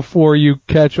be before you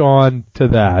catch on to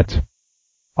that.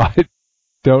 I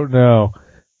don't know.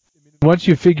 Once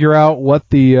you figure out what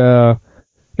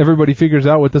everybody figures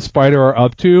out what the spider are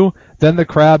up to, then the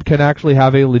crab can actually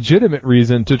have a legitimate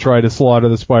reason to try to slaughter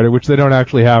the spider, which they don't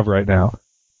actually have right now.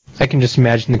 I can just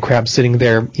imagine the crab sitting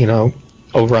there,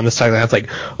 over on the sideline. It's like,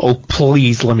 oh,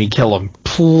 please let me kill him.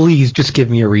 Please just give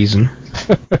me a reason.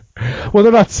 Well,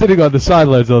 they're not sitting on the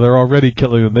sidelines, though. They're already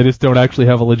killing them. They just don't actually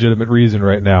have a legitimate reason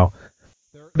right now.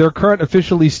 Their current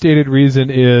officially stated reason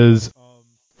is,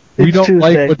 we don't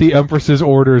like what the Empress's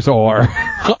orders are.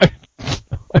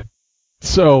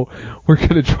 So, we're going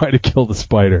to try to kill the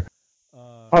spider.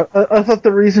 I thought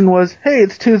the reason was, hey,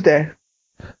 it's Tuesday.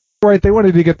 right, they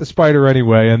wanted to get the spider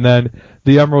anyway, and then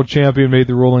the Emerald Champion made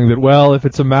the ruling that, well, if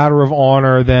it's a matter of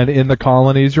honor, then in the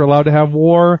colonies you're allowed to have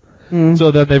war.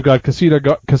 So then they've got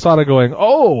Quesada going,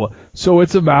 oh, so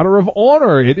it's a matter of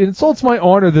honor. It insults my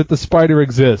honor that the spider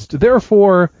exists.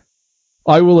 Therefore,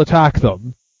 I will attack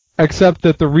them. Except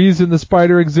that the reason the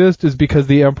spider exists is because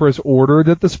the Empress ordered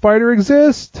that the spider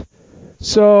exist.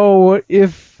 So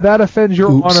if that offends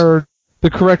your honor, the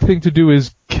correct thing to do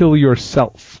is kill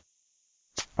yourself.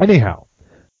 Anyhow.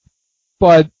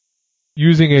 But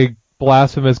using a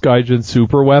blasphemous Gaijin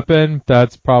super weapon,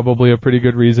 that's probably a pretty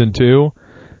good reason too.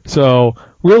 So,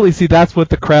 really, see, that's what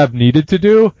the crab needed to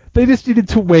do. They just needed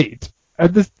to wait.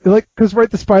 And because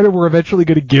the spider were eventually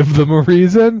going to give them a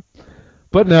reason.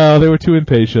 But no, they were too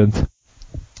impatient.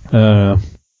 I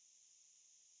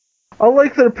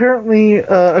like that apparently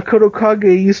Akodo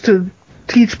Kage used to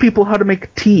teach people how to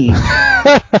make tea.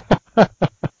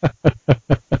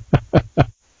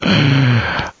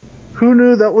 Who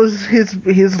knew that was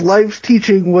his life's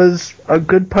teaching was a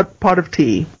good pot of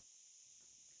tea?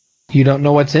 You don't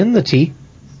know what's in the tea.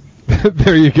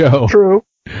 There you go. True.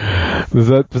 Was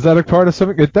that a part of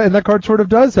something? And that card sort of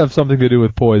does have something to do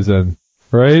with poison,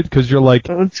 right? Because you're like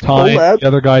tying the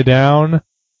other guy down.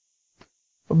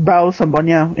 Bow someone,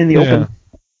 in the open.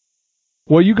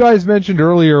 Well, you guys mentioned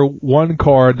earlier one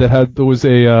card that was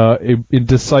in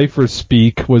Decipher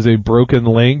speak was a broken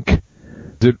link.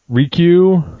 Is it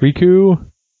Riku?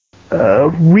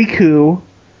 Riku,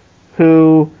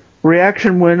 who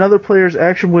reaction when another player's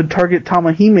action would target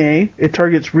Tamahime, it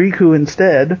targets Riku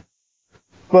instead.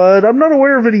 But I'm not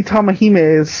aware of any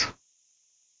Tamahimes.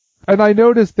 And I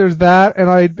noticed there's that, and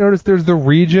I noticed there's the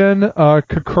region,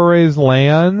 Kakure's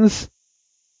Lands,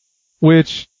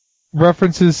 which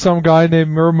references some guy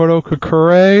named Muramoto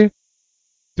Kakure.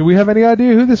 Do we have any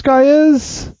idea who this guy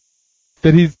is?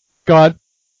 That he's got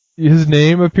his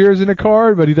name appears in a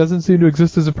card, but he doesn't seem to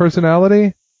exist as a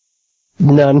personality?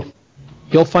 None.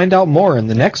 You'll find out more in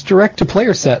the next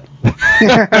direct-to-player set.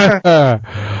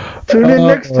 Tune in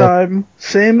next time.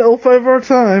 Same L5R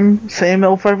time, same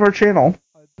L5R channel.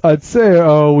 I'd say,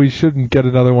 we shouldn't get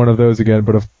another one of those again,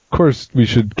 but of course we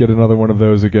should get another one of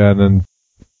those again, and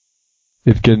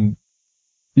it can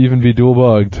even be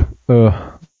dual-bugged.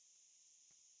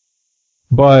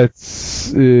 But...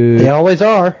 they always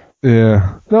are.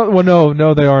 Yeah.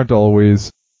 No, they aren't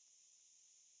always.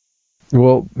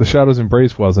 Well, the Shadow's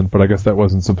Embrace wasn't, but I guess that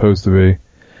wasn't supposed to be.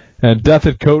 And Death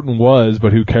at Khoton was,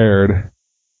 but who cared?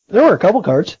 There were a couple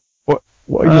cards.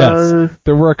 Well, yes,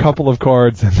 there were a couple of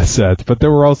cards in the set, but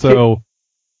there were also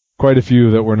quite a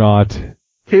few that were not.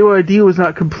 KYD was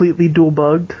not completely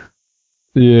dual-bugged.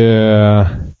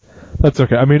 Yeah. That's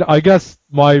okay. I mean, I guess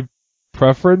my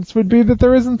preference would be that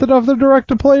there isn't enough of the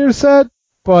direct-to-player set,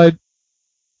 but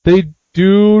they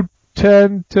do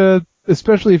tend to,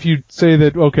 especially if you say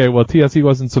that, okay, well, TSE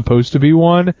wasn't supposed to be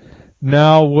one,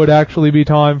 now would actually be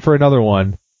time for another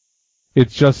one.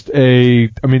 It's just I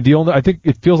think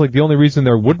it feels like the only reason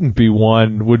there wouldn't be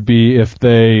one would be if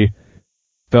they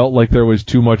felt like there was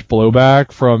too much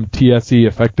blowback from TSE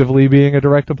effectively being a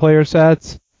direct-to-player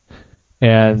set,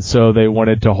 and so they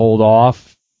wanted to hold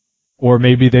off, or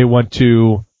maybe they want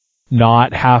to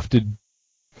not have to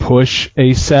push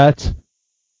a set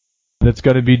that's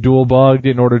going to be dual bugged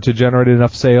in order to generate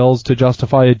enough sales to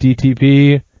justify a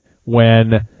DTP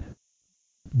when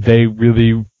they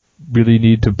really, really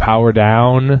need to power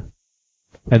down.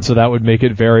 And so that would make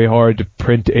it very hard to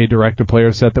print a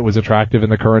direct-to-player set that was attractive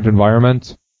in the current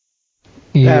environment.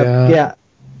 Yeah.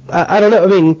 I don't know. I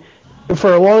mean,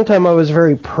 for a long time I was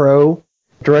very pro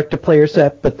direct-to-player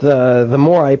set, but the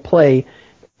more I play,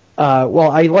 I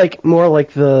like more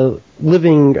like the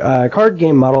living card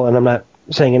game model, and I'm not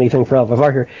saying anything for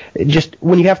L5R here. Just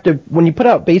when you put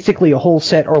out basically a whole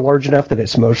set or large enough that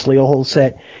it's mostly a whole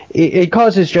set, it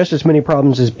causes just as many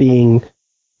problems as being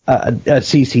a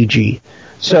CCG.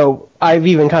 So I've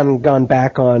even kind of gone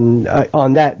back on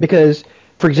that because,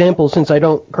 for example, since I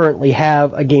don't currently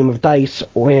have a game of dice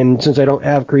and since I don't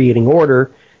have creating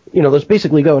order, those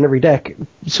basically go in every deck.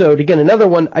 So to get another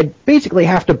one, I basically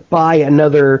have to buy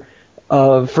another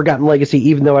of Forgotten Legacy,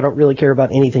 even though I don't really care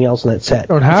about anything else in that set. You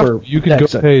don't have to. You can go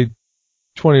pay $20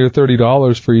 or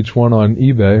 $30 for each one on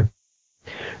eBay.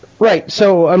 Right,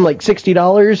 so I'm like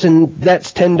 $60, and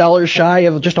that's $10 shy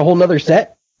of just a whole nother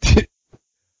set?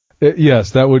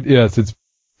 Yes, it would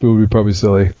be probably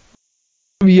silly.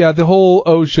 Yeah, the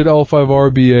whole, should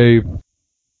L5R be a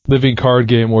living card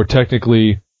game, or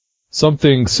technically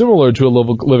something similar to a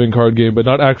living card game, but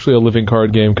not actually a living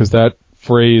card game, because that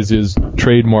phrase is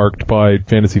trademarked by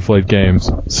Fantasy Flight Games.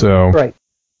 So right.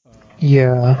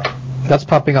 Yeah, that's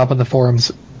popping up on the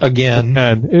forums again.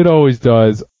 And it always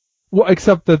does. Well,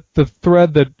 except that the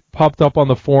thread that popped up on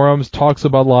the forums talks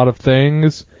about a lot of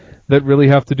things that really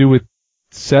have to do with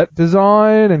set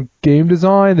design and game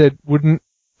design that wouldn't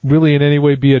really in any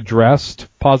way be addressed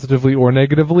positively or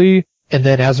negatively. And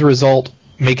then as a result,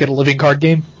 make it a living card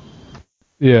game?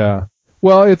 Yeah.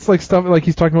 Well, it's like stuff like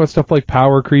he's talking about stuff like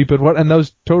power creep and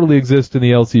those totally exist in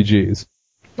the LCGs.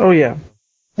 Oh yeah.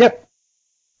 Yep.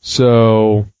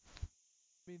 So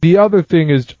the other thing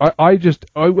is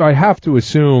I have to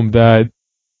assume that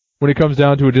when it comes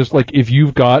down to it, just like if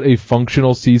you've got a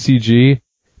functional CCG,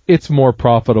 it's more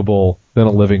profitable than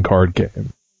a living card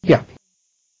game. Yeah.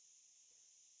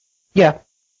 Yeah.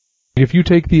 If you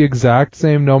take the exact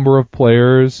same number of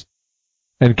players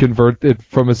and convert it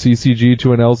from a CCG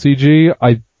to an LCG,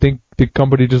 I think the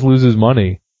company just loses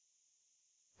money.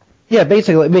 Yeah,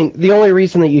 basically, I mean, the only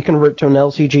reason that you convert to an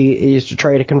LCG is to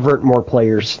try to convert more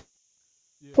players.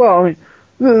 Well, I mean,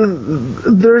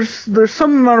 there's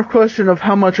some amount of question of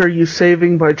how much are you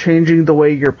saving by changing the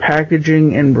way you're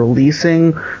packaging and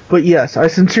releasing, but yes, I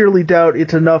sincerely doubt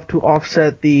it's enough to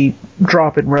offset the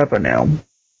drop in revenue.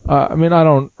 I mean, I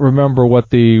don't remember what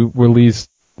the release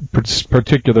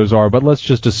particulars are, but let's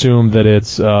just assume that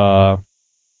it's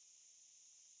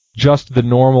just the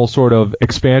normal sort of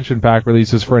expansion pack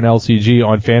releases for an LCG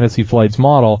on Fantasy Flight's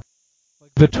model.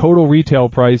 The total retail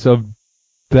price of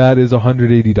that is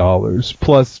 $180,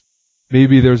 plus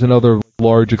maybe there's another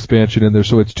large expansion in there,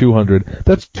 so it's $200.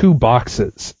 That's 2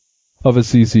 boxes of a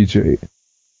CCG.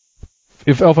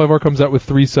 If L5R comes out with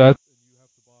 3 sets,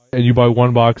 and you buy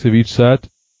 1 box of each set,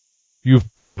 you've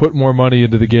put more money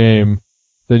into the game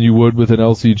than you would with an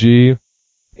LCG.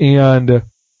 And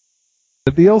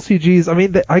the LCGs, I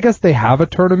mean, I guess they have a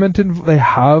tournament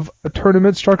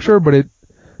structure, but it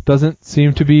doesn't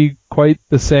seem to be quite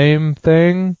the same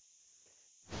thing.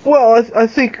 Well, I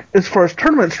think as far as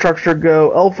tournament structure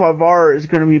go, L5R is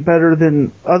going to be better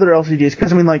than other LCGs,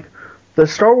 because I mean, like the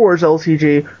Star Wars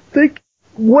LCG,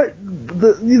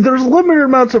 there's limited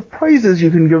amounts of prizes you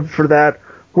can give for that,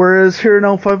 whereas here in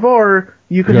L5R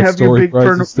you can have your big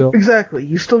tournament. Exactly,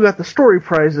 you still got the story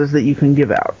prizes that you can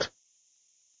give out.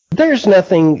 There's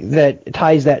nothing that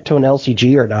ties that to an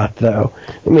LCG or not, though.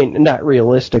 I mean, not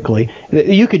realistically.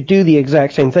 You could do the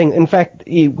exact same thing. In fact,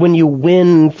 when you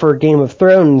win for Game of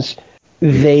Thrones,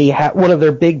 one of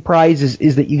their big prizes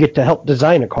is that you get to help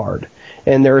design a card.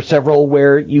 And there are several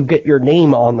where you get your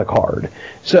name on the card.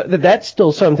 So that's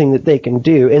still something that they can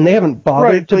do. And they haven't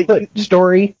bothered to put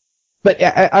story. But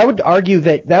I would argue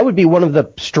that would be one of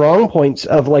the strong points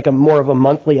of like a more of a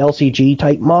monthly LCG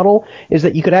type model, is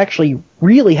that you could actually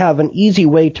really have an easy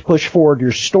way to push forward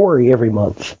your story every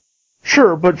month.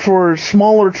 Sure, but for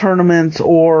smaller tournaments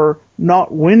or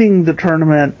not winning the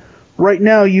tournament, right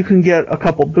now you can get a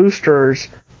couple boosters.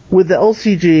 With the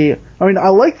LCG, I mean, I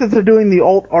like that they're doing the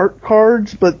alt art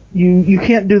cards, but you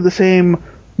can't do the same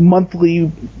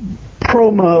monthly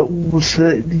promos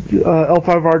that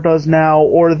L5R does now,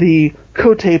 or the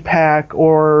Kote pack,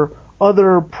 or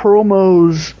other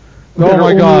promos. Oh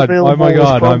my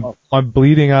god! I'm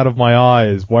bleeding out of my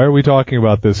eyes. Why are we talking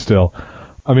about this still?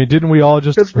 I mean, didn't we all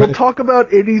just? Because we'll talk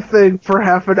about anything for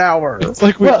half an hour. It's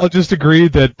like we all just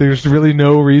agreed that there's really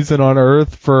no reason on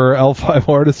earth for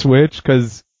L5R to switch.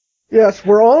 Because yes,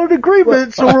 we're all in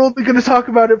agreement, so we're only going to talk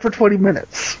about it for 20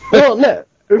 minutes. Well, no.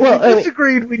 If we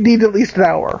disagreed, we need at least an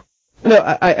hour. No,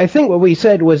 I think what we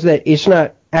said was that it's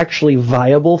not actually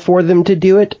viable for them to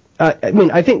do it. I mean,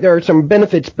 I think there are some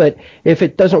benefits, but if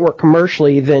it doesn't work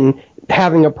commercially, then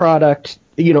having a product,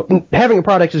 having a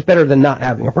product is better than not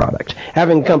having a product.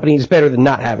 Having a company is better than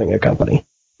not having a company.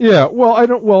 Yeah,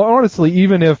 honestly,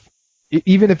 even if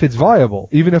it's viable,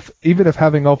 even if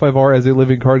having L5R as a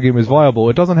living card game is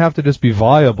viable, it doesn't have to just be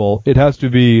viable. It has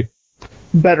to be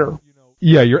better.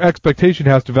 Yeah, your expectation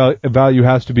value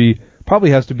has to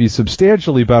be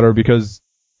substantially better, because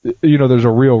there's a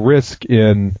real risk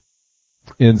in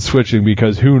switching,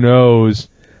 because who knows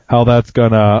how that's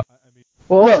gonna.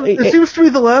 Well, it seems to be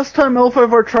the last time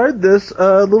L5R tried this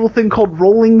little thing called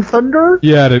Rolling Thunder.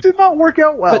 Yeah, it did not work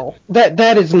out well. But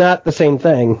that is not the same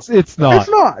thing. It's not.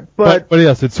 It's not. But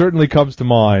yes, it certainly comes to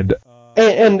mind.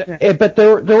 But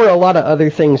there were a lot of other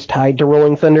things tied to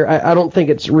Rolling Thunder. I don't think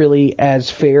it's really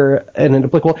as fair and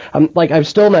applicable. I'm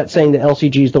still not saying that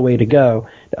LCG is the way to go.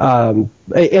 And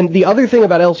the other thing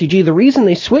about LCG, the reason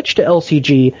they switched to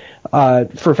LCG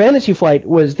for Fantasy Flight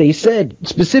was they said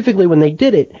specifically when they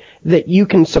did it that you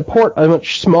can support a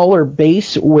much smaller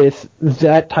base with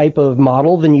that type of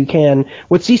model than you can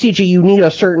with CCG. You need a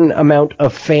certain amount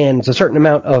of fans, a certain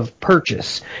amount of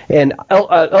purchase, and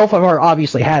L5R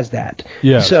obviously has that.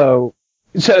 Yeah. So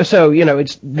So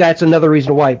that's another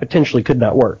reason why it potentially could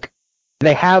not work.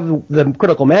 They have the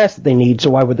critical mass that they need, so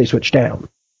why would they switch down?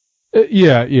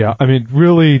 Yeah. I mean,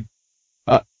 really,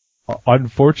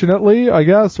 unfortunately, I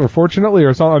guess, or fortunately,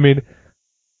 or something. I mean,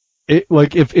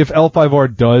 if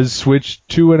L5R does switch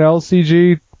to an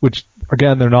LCG, which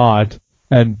again they're not,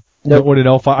 and no one in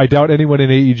L5, I doubt anyone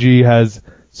in AEG has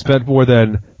spent more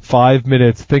than 5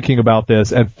 minutes thinking about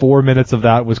this, and 4 minutes of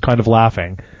that was kind of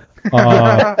laughing.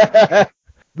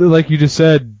 Like you just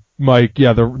said, Mike,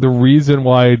 yeah, the reason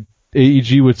why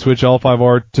AEG would switch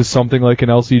L5R to something like an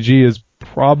LCG is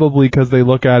probably because they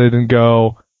look at it and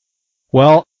go,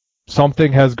 well,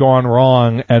 something has gone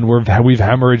wrong, and we've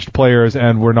hemorrhaged players,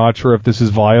 and we're not sure if this is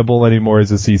viable anymore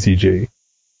as a CCG.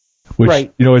 Which,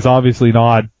 right. Is obviously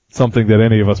not something that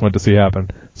any of us want to see happen.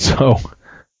 So...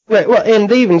 Right. Well, and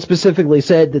they even specifically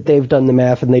said that they've done the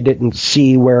math and they didn't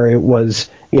see where it was,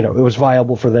 it was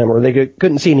viable for them, or they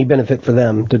couldn't see any benefit for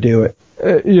them to do it.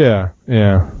 Yeah. I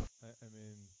mean,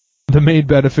 the main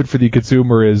benefit for the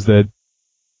consumer is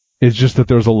just that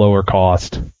there's a lower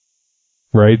cost,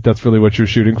 right? That's really what you're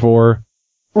shooting for.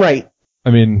 Right.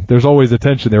 I mean, there's always a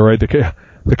tension there, right?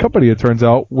 The company, it turns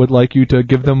out, would like you to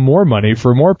give them more money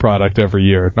for more product every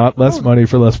year, not less money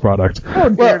for less product. How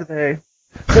dare they?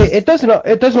 It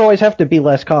doesn't always have to be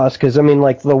less cost, because I mean,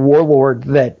 like the Warlord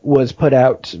that was put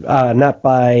out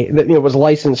was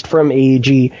licensed from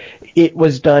AEG, it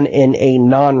was done in a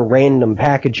non-random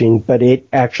packaging, but it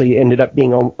actually ended up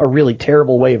being a really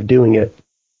terrible way of doing it.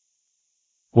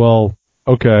 Well,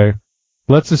 okay,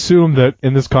 let's assume that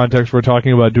in this context we're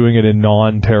talking about doing it in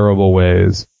non-terrible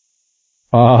ways.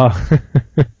 That's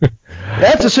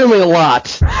assuming a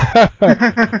lot.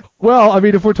 Well, I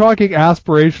mean, if we're talking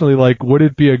aspirationally, like, would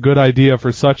it be a good idea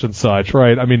for such and such,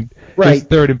 right? I mean, right. Is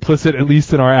there an implicit, at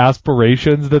least in our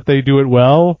aspirations, that they do it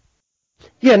well?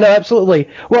 Yeah, no, absolutely.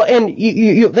 Well, and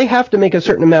they have to make a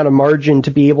certain amount of margin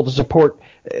to be able to support,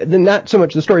 not so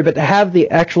much the story, but to have the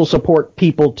actual support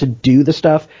people to do the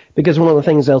stuff, because one of the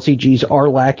things LCGs are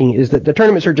lacking is that the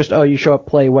tournaments are just, you show up,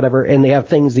 play, whatever, and they have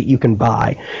things that you can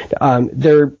buy.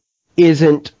 There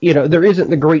isn't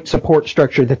the great support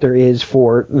structure that there is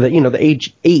for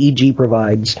the AEG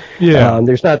provides. Yeah.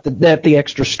 There's not the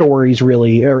extra stories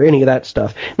really, or any of that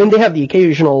stuff. I mean, they have the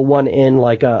occasional one in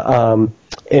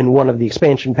in one of the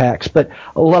expansion packs, but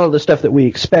a lot of the stuff that we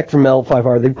expect from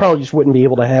L5R, they probably just wouldn't be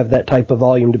able to have that type of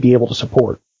volume to be able to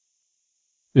support.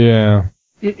 Yeah.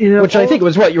 Which I think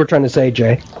was what you were trying to say,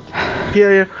 Jay.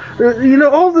 Yeah.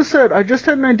 All this said, I just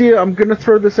had an idea. I'm going to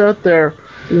throw this out there.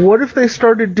 What if they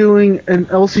started doing an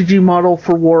LCG model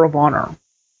for War of Honor?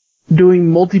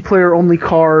 Doing multiplayer-only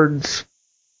cards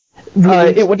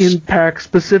in packs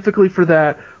specifically for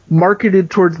that,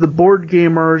 marketed towards the board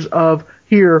gamers of,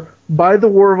 here, buy the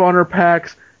War of Honor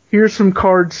packs, here's some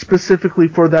cards specifically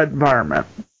for that environment.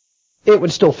 It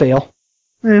would still fail.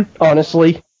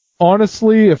 Honestly.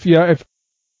 Honestly, if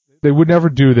they would never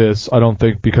do this, I don't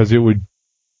think, because it would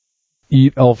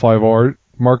eat L5R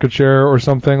market share or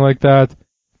something like that.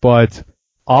 But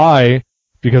I,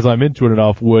 because I'm into it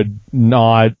enough, would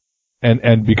not,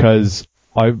 and because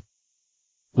I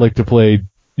like to play,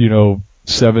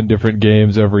 7 different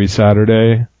games every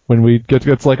Saturday. When we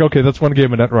it's like, okay, that's one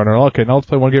game of Netrunner. Okay, now let's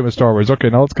play one game of Star Wars. Okay,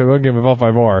 now let's play one game of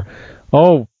L5R.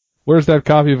 Oh, where's that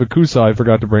copy of Akusa I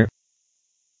forgot to bring?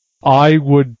 I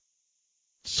would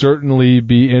certainly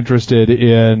be interested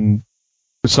in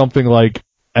something like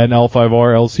an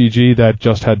L5R LCG that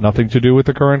just had nothing to do with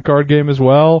the current card game as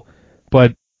well.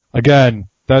 But again,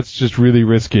 that's just really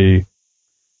risky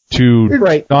to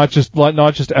not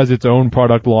just as its own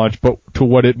product launch, but to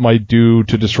what it might do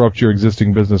to disrupt your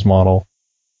existing business model.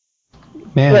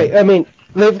 Man. Right. I mean,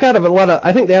 they've got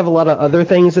I think they have a lot of other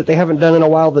things that they haven't done in a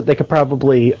while that they could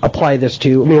probably apply this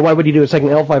to. I mean, why would you do a second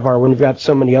L5R when you've got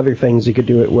so many other things you could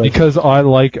do it with? Because I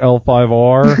like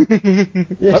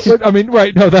L5R. Yes. I mean,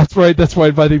 right, no, that's right,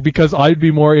 but I think because I'd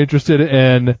be more interested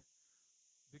in,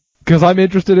 because I'm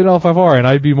interested in L5R, and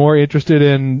I'd be more interested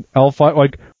in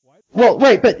L5, Well,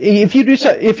 right, but if you do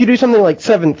something like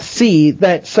 7th Sea,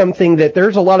 that's something that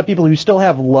there's a lot of people who still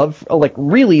have love, like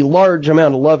really large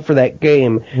amount of love for that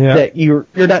game, that you're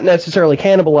not necessarily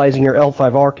cannibalizing your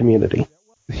L5R community.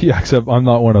 Yeah, except I'm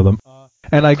not one of them.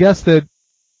 And I guess that,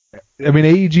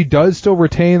 AEG does still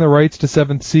retain the rights to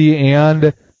 7th Sea,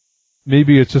 and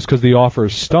maybe it's just because the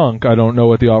offers stunk. I don't know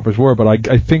what the offers were, but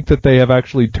I think that they have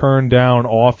actually turned down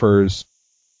offers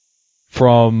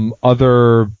from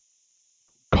other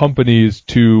companies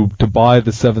to buy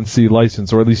the 7th Sea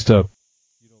license, or at least to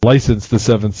license the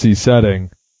 7th Sea setting.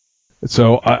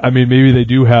 So, maybe they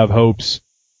do have hopes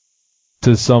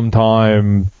to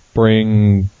sometime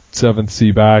bring 7th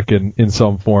Sea back in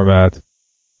some format,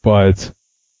 but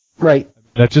Right.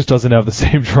 that just doesn't have the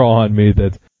same draw on me.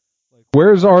 That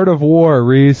where's Art of War,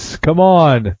 Reese? Come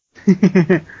on.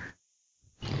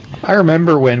 I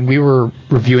remember when we were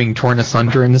reviewing Torn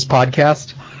Asunder in this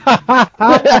podcast.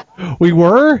 We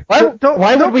were?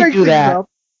 Why would we do that?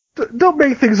 Don't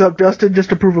make things up, Justin, just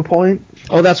to prove a point.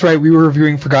 Oh, that's right. We were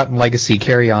reviewing Forgotten Legacy.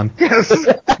 Carry on. Yes.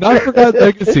 Not Forgotten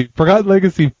Legacy. Forgotten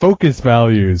Legacy focus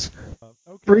values.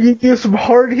 Bringing you some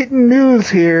hard-hitting news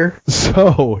here.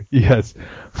 So, yes.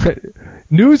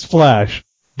 Newsflash.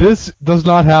 This does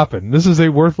not happen. This is a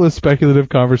worthless speculative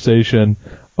conversation.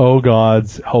 Oh,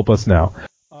 gods, help us now.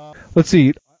 Let's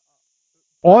see.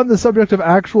 On the subject of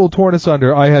actual Torn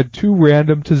Asunder, I had 2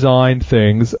 random designed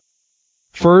things.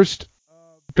 First,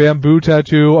 bamboo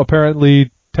tattoo.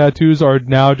 Apparently, tattoos are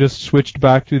now just switched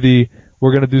back to the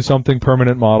we're going to do something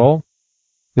permanent model,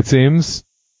 it seems.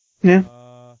 Yeah.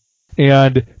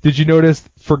 And did you notice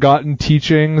Forgotten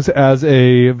Teachings as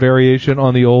a variation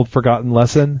on the old Forgotten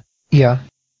Lesson? Yeah.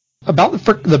 About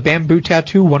the bamboo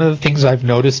tattoo, one of the things I've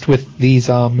noticed with these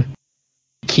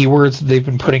keywords they've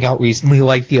been putting out recently,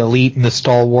 like the Elite and the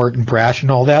Stalwart and Brash and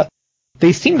all that,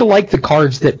 they seem to like the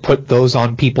cards that put those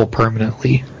on people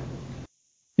permanently.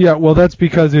 Yeah, well, that's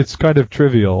because it's kind of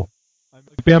trivial.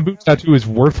 Bamboo tattoo is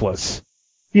worthless.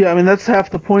 Yeah, I mean, that's half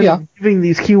the point of giving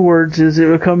these keywords is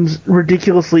it becomes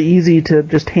ridiculously easy to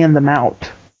just hand them out.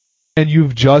 And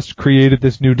you've just created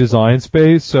this new design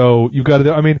space, so you've got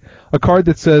to, I mean, a card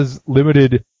that says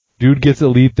limited dude gets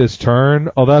elite this turn,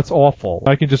 oh, that's awful.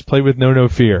 I can just play with no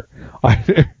fear.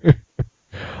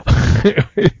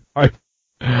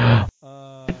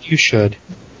 You should.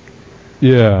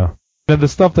 Yeah. And the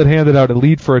stuff that handed out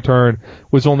elite for a turn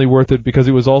was only worth it because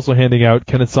it was also handing out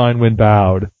can a sign win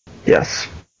bowed. Yes.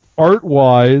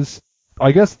 Art-wise,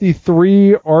 I guess the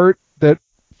 3 art that,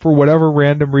 for whatever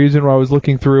random reason when I was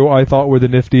looking through, I thought were the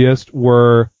niftiest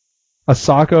were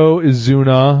Asako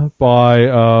Izuna by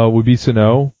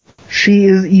Wibisano. She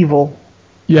is evil.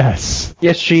 Yes.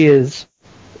 Yes, she is.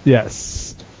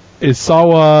 Yes.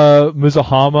 Isawa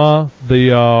Mizuhama,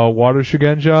 the water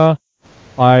Shugenja.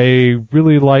 I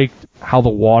really liked how the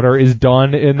water is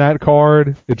done in that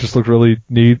card. It just looked really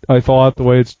neat, I thought, the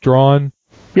way it's drawn.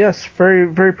 Yes,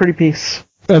 very, very pretty piece.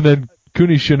 And then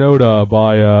Kuni Shinoda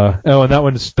by, and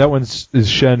that one's is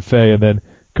Shen Fei, and then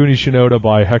Kuni Shinoda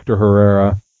by Hector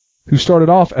Herrera, who started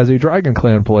off as a Dragon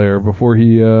Clan player before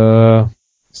he,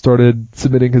 started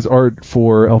submitting his art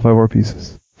for L5R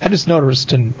pieces. I just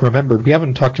noticed and remembered we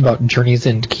haven't talked about Journey's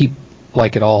End Keep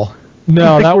like at all.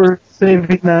 No, that we're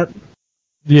saving that.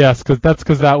 Yes,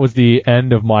 because that was the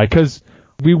end of because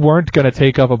we weren't going to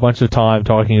take up a bunch of time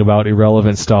talking about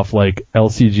irrelevant stuff like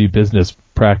LCG business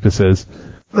practices.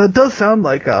 That does sound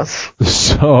like us.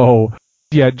 So,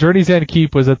 yeah, Journey's End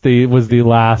Keep was the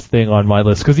last thing on my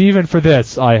list, because even for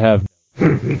this, I have...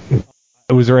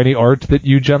 Was there any art that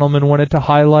you gentlemen wanted to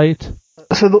highlight?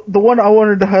 So the one I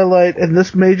wanted to highlight, and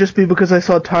this may just be because I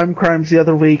saw Time Crimes the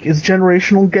other week, is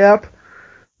Generational Gap.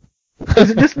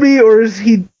 Is it just me, or is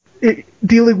he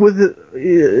dealing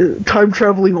with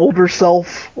time-traveling older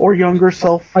self or younger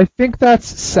self? I think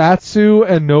that's Satsu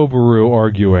and Noboru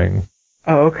arguing.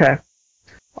 Oh, okay.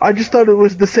 I just thought it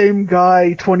was the same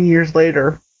guy 20 years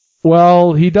later.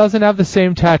 Well, he doesn't have the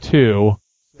same tattoo.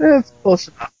 It's close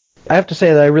enough. I have to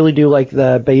say that I really do like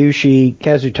the Bayushi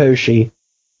Kazutoshi,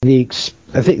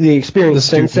 I think the experienced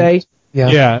sensei.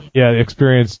 Yeah, the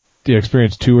experienced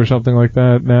 2 or something like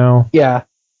that now. Yeah.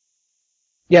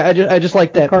 Yeah, I just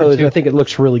like that pose. I think it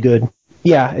looks really good.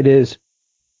 Yeah, it is.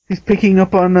 He's picking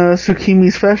up on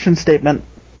Tsukimi's fashion statement.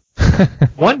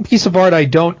 One piece of art I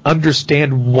don't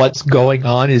understand what's going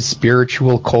on is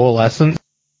Spiritual Coalescence.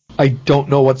 I don't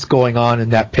know what's going on in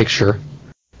that picture.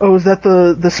 Oh, is that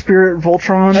the Spirit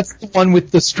Voltron? That's the one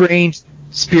with the strange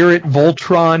Spirit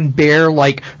Voltron bear,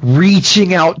 like,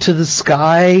 reaching out to the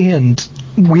sky and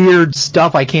weird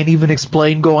stuff I can't even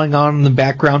explain going on in the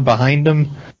background behind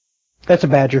him. That's a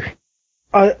badger.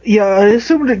 Yeah, I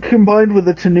assumed it combined with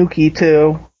the Tanuki,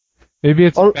 too. Maybe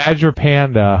it's Badger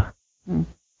Panda. Well,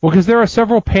 because there are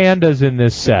several pandas in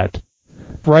this set,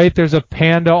 right? There's a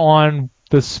panda on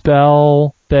the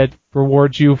spell that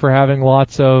rewards you for having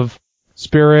lots of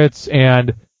spirits,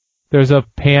 and there's a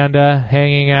panda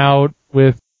hanging out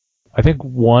with, I think,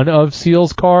 one of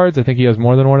Seal's cards. I think he has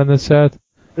more than one in this set.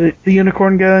 The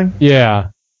unicorn guy?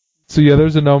 Yeah. So, yeah,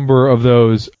 there's a number of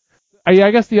those.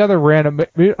 I guess the other random,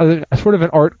 sort of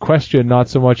an art question, not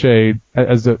so much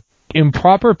as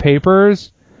improper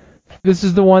papers. This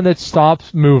is the one that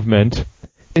stops movement.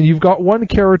 And you've got one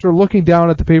character looking down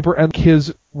at the paper, and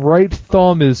his right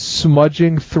thumb is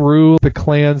smudging through the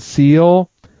clan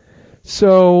seal.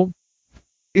 So,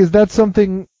 is that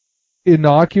something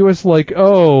innocuous, like,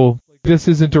 oh, this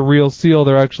isn't a real seal,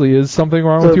 there actually is something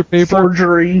wrong with your paper?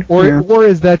 Forgery. Or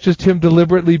is that just him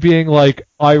deliberately being like,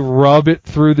 I rub it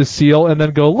through the seal and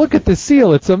then go, look at the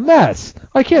seal, it's a mess.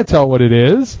 I can't tell what it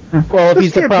is. Well, if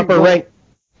he's the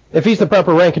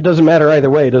proper rank, it doesn't matter either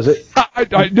way, does it?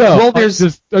 I know. Well,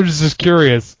 I'm just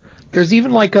curious. There's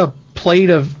even like a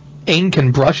plate of ink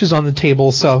and brushes on the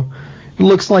table, so it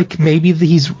looks like maybe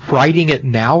he's writing it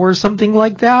now or something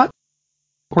like that.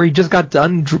 Or he just got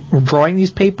done drawing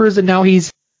these papers and now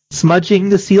he's smudging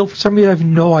the seal for some reason. I have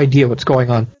no idea what's going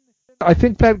on. I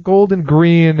think that gold and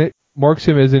green marks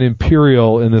him as an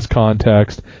Imperial in this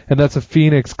context, and that's a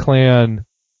Phoenix Clan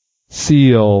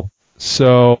seal.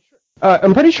 So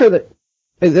I'm pretty sure that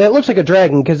looks like a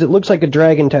dragon, because it looks like a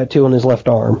dragon tattoo on his left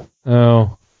arm.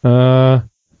 Oh.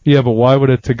 Yeah, but why would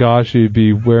a Togashi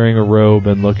be wearing a robe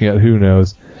and looking at who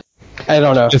knows? I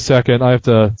don't know. Just a second, I have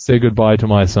to say goodbye to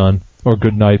my son. Or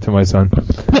good night to my son.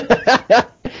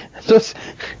 Just,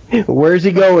 where's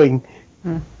he going?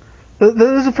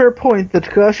 That is a fair point. The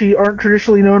Togashi aren't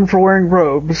traditionally known for wearing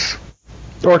robes.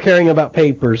 Or caring about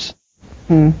papers.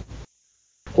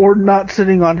 Or not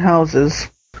sitting on houses.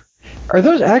 Are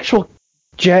those actual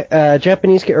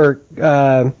Japanese or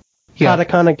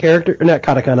katakana character? Not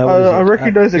katakana. I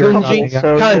recognize it.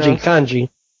 Kanji.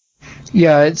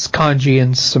 Yeah, it's kanji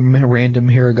and some random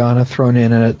hiragana thrown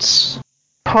in, and it's...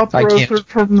 Top row, third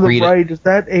from the right. Is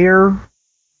that air?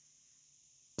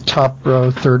 Top row,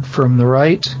 third from the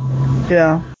right?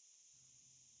 Yeah.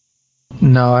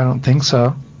 No, I don't think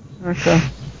so. Okay.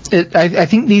 I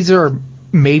think these are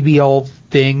maybe all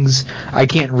things. I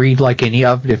can't read like any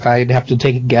of it. If I'd have to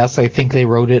take a guess, I think they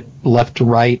wrote it left to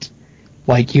right,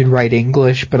 like you'd write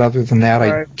English. But other than that,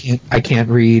 right. I can't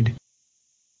read.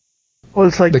 Well,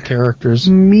 it's like the characters.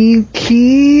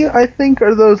 Miki, I think,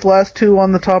 are those last two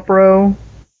on the top row.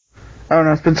 I don't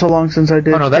know. It's been so long since I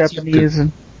did Japanese.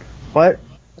 And what?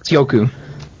 It's Yoku.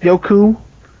 Yoku.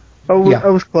 Oh, yeah. I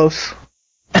was close.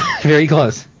 Very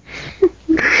close.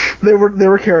 They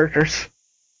were characters.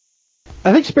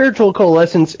 I think spiritual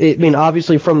coalescence,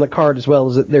 obviously from the card as well,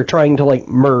 is that they're trying to, like,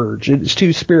 merge. It's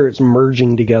two spirits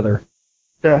merging together.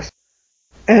 Yes.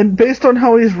 And based on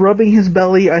how he's rubbing his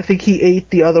belly, I think he ate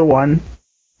the other one.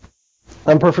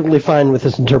 I'm perfectly fine with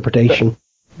this interpretation.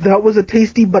 That was a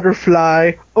tasty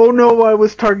butterfly. Oh no, I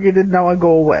was targeted, now I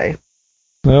go away.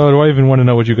 No, do I even want to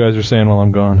know what you guys are saying while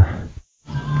I'm gone?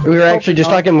 We were actually just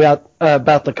talking about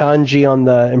the kanji on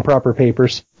the improper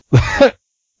papers.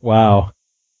 Wow.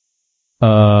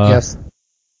 Yes.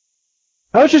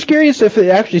 I was just curious if it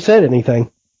actually said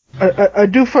anything. I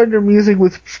do find it amusing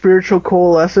with spiritual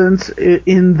coalescence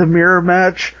in the mirror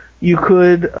match. You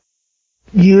could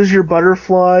use your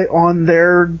butterfly on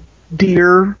their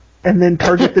deer and then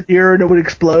target the deer and it would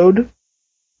explode.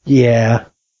 Yeah.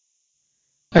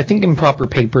 I think improper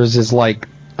papers is like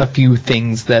a few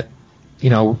things that,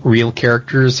 real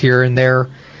characters here and there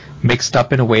mixed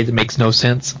up in a way that makes no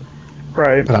sense.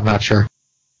 Right. But I'm not sure.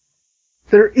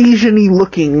 They're Asian-y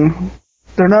looking.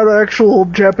 They're not actual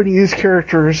Japanese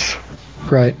characters.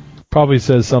 Right. Probably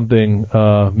says something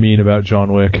mean about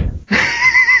John Wick.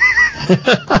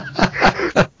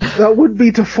 That would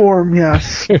be to form,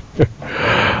 yes.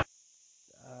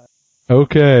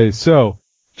 Okay, so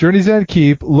Journey's End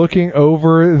Keep, looking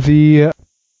over the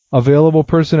available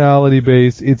personality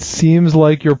base, it seems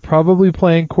like you're probably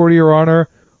playing Courtier Honor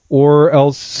or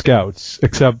else Scouts.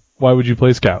 Except, why would you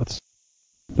play Scouts?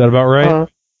 Is that about right?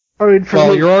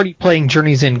 You're already playing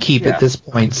Journey's End Keep at this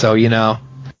point, so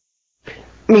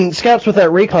Scouts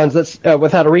without recons, that's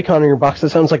without a recon in your box,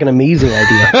 that sounds like an amazing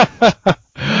idea.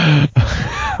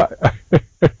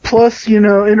 Plus,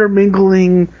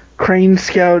 intermingling Crane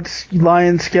Scouts,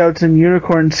 Lion Scouts, and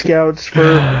Unicorn Scouts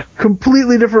for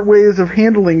completely different ways of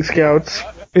handling Scouts.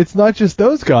 It's not just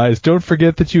those guys. Don't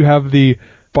forget that you have the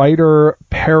Spider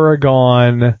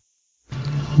Paragon...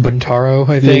 Buntaro,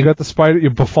 I think. Yeah, you got the Spider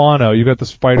Bufano. You got the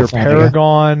Spider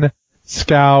Paragon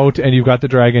Scout, and you've got the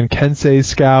Dragon Kensei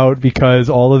Scout because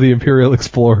all of the Imperial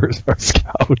Explorers are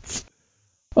Scouts.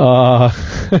 Oh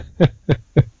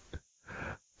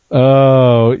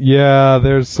yeah,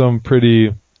 there's some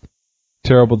pretty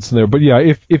terribleness in there. But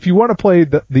yeah, if you want to play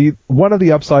the one of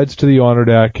the upsides to the Honor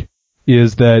deck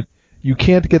is that you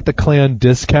can't get the clan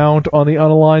discount on the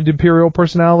unaligned Imperial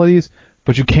personalities,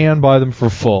 but you can buy them for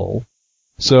full.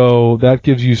 So that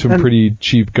gives you some pretty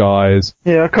cheap guys.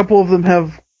 Yeah, a couple of them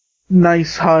have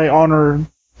nice high honor,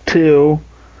 too.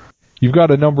 You've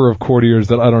got a number of courtiers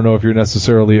that I don't know if you're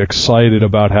necessarily excited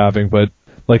about having, but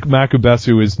like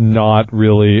Makubesu is not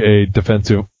really a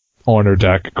defensive honor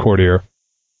deck courtier.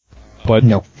 But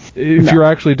no. if you're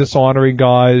actually dishonoring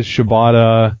guys,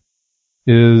 Shibata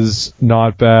is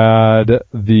not bad.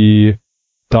 The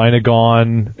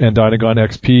Dynagon and Dynagon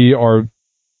XP are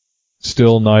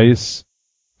still nice.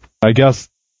 I guess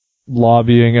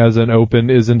lobbying as an open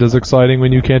isn't as exciting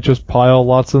when you can't just pile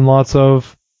lots and lots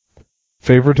of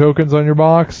favor tokens on your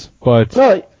box, but...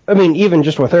 Well, I mean, even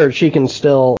just with her, she can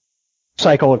still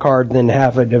cycle a card and then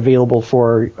have it available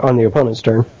for on the opponent's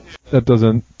turn. That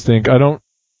doesn't stink. I don't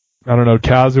know,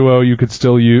 Kazuo you could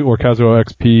still use, or Kazuo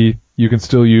XP you can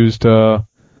still use to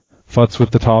futz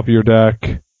with the top of your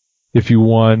deck if you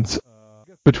want.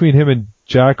 Between him and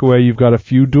Jackaway, you've got a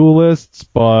few duelists,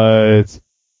 but...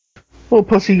 Well,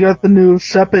 plus you got the new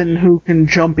Seppin who can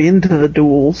jump into the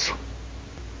duels.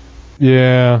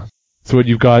 Yeah. So what,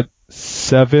 you've got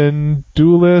 7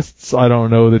 duelists? I don't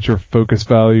know that your focus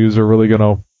values are really going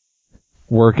to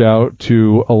work out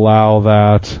to allow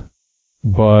that,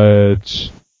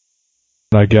 but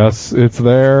I guess it's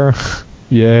there.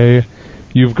 Yay.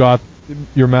 You've got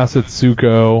your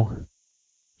Masatsuko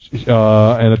and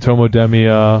a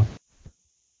Tomodemia.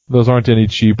 Those aren't any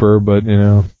cheaper, but, you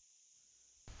know.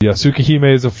 Yeah,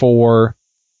 Tsukihime is a 4.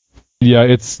 Yeah,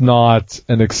 it's not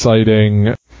an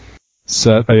exciting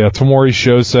set. Yeah, Tomori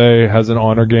Shosei has an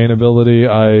honor gain ability.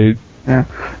 Yeah,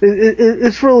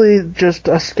 it's really just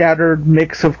a scattered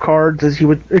mix of cards, as you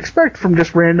would expect from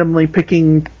just randomly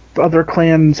picking other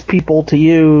clans' people to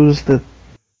use.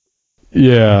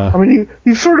 Yeah. I mean,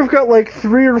 you've sort of got like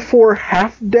 3 or 4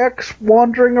 half decks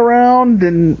wandering around,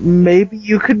 and maybe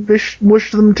you could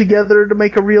mush them together to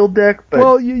make a real deck. But...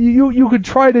 Well, you could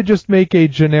try to just make a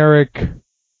generic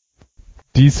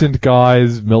decent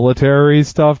guys military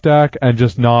stuff deck and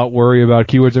just not worry about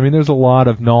keywords. I mean, there's a lot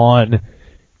of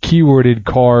non-keyworded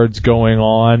cards going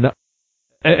on,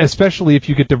 especially if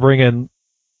you get to bring in,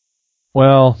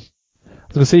 well, I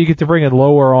was going to say you get to bring in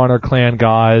lower honor clan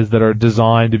guys that are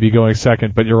designed to be going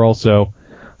second, but you also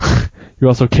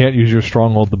can't use your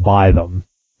stronghold to buy them.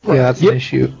 Yeah, that's an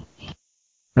issue.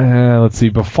 Let's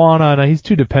see, Bafana, now he's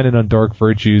too dependent on Dark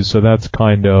Virtues, so that's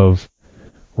kind of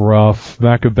rough.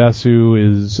 Makabesu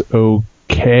is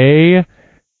okay.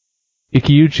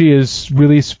 Ikiuchi is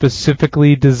really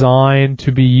specifically designed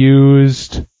to be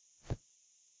used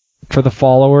for the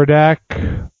follower deck.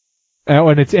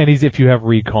 And he's if you have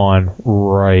recon,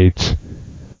 right.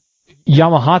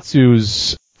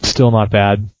 Yamahatsu's still not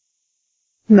bad.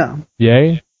 No.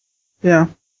 Yay? Yeah.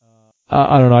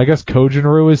 I don't know, I guess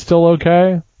Kojinru is still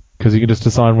okay, because you can just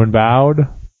assign when bowed.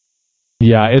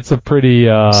 Yeah, it's a pretty...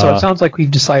 So it sounds like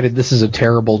we've decided this is a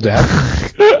terrible deck.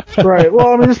 Right,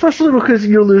 well, I mean, especially because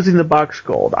you're losing the box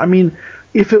gold. I mean,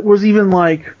 if it was even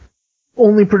like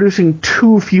only producing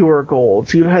 2 fewer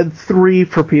golds, you had 3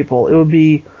 for people, it would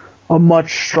be a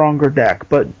much stronger deck,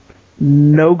 but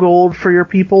no gold for your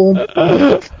people,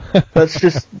 that's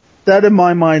just, that in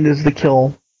my mind is the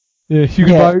kill. Yeah,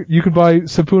 you can buy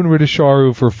Sapun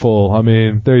Ridisharu for full. I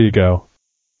mean, there you go.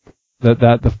 That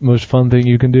the most fun thing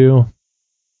you can do.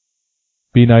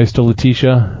 Be nice to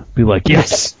Letitia. Be like,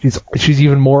 yes, she's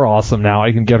even more awesome now.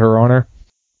 I can get her honor.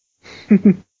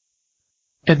 And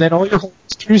then all your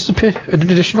holds use an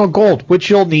additional gold, which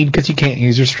you'll need because you can't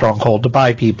use your stronghold to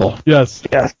buy people. Yes.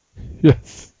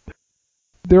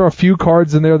 There are a few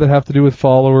cards in there that have to do with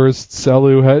followers.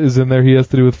 Selu is in there. He has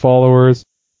to do with followers.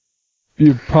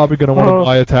 You're probably going to want to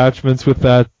buy attachments with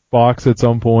that box at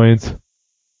some point.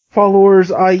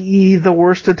 Followers, i.e. the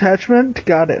worst attachment?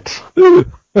 Got it.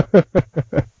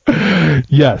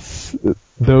 Yes,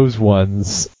 those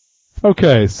ones.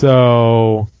 Okay,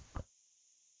 so...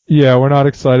 Yeah, we're not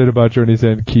excited about Journey's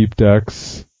End Keep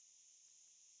decks.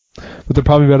 But they're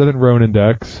probably better than Ronin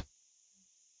decks.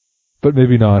 But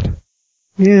maybe not.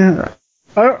 Yeah.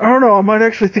 I don't know, I might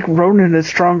actually think Ronin is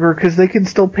stronger because they can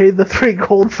still pay the 3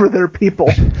 gold for their people.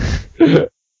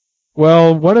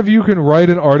 Well, one of you can write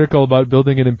an article about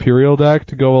building an Imperial deck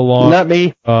to go along. Not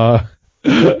me.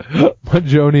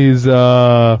 Joni's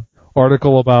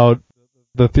article about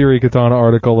the Theory Katana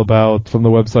article about from the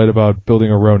website about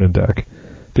building a Ronin deck.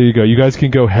 There you go. You guys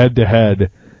can go head to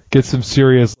head, get some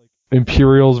serious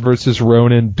Imperials versus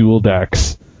Ronin dual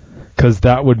decks, because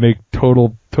that would make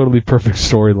totally perfect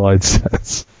storyline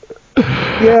sense.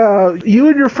 Yeah, you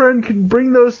and your friend can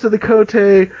bring those to the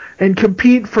Kote and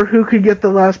compete for who could get the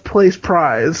last place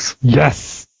prize.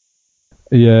 Yes.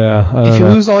 Yeah. If you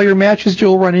lose all your matches,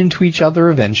 you'll run into each other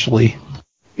eventually.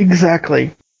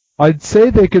 Exactly. I'd say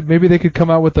they could come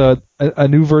out with a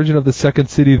new version of the Second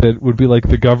City that would be like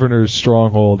the Governor's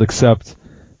Stronghold, except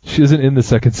she isn't in the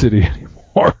Second City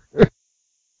anymore.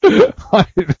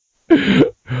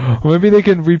 Maybe they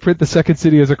can reprint the second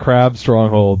city as a crab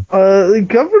stronghold. The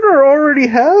governor already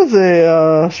has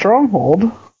a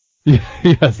stronghold.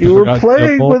 Yes, you were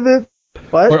playing with it.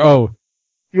 What?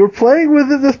 You were playing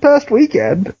with it this past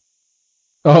weekend.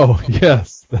 Oh,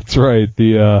 yes, that's right.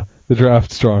 The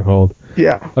draft stronghold.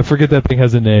 Yeah. I forget that thing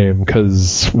has a name,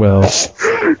 because, well...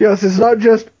 Yes, it's not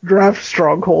just draft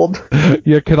stronghold.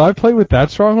 Yeah, can I play with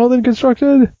that stronghold in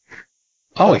Constructed?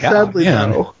 Oh, yeah. Sadly,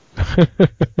 no.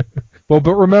 Well,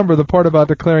 but remember, the part about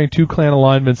declaring 2 clan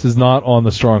alignments is not on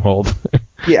the stronghold.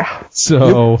 Yeah.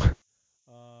 So...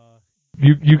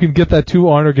 You can get that 2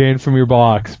 honor gain from your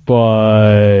box,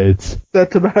 but...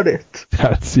 That's about it.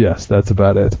 That's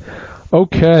about it.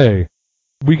 Okay.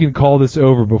 We can call this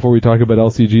over before we talk about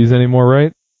LCGs anymore,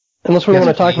 right? Unless we want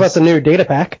to talk about the new data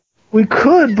pack. We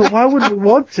could, but why would we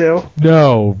want to?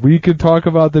 No, we could talk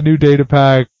about the new data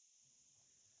pack.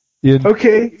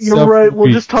 Okay, you're right.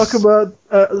 We'll just talk about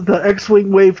the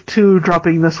X-Wing Wave 2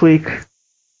 dropping this week.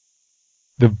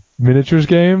 The miniatures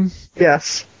game?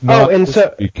 Yes.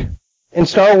 And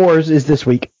Star Wars is this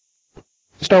week.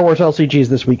 Star Wars LCG is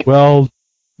this week. Well,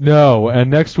 no.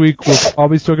 And next week we're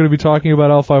probably still going to be talking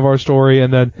about L5R story,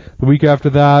 and then the week after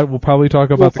that we'll probably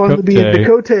talk about the Fun to be in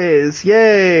Dakotas.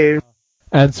 Yay!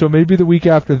 And so maybe the week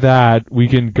after that we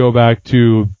can go back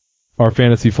to our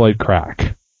Fantasy Flight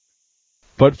crack.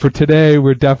 But for today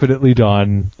we're definitely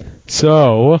done.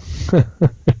 So,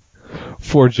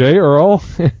 for Jay Earl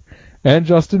and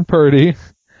Justin Purdy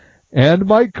and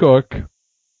Mike Cook,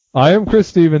 I am Chris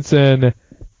Stevenson,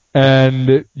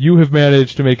 and you have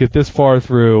managed to make it this far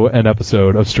through an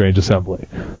episode of Strange Assembly.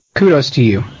 Kudos to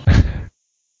you.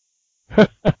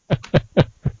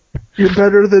 You're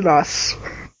better than us.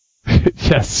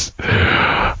 Yes.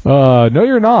 No,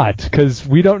 you're not, because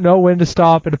we don't know when to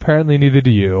stop, and apparently neither do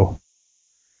you.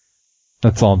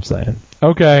 That's all I'm saying.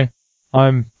 Okay,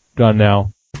 I'm done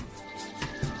now.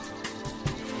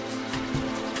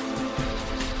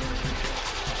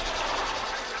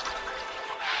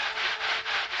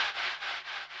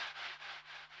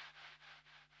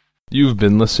 You've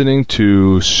been listening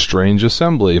to Strange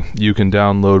Assembly. You can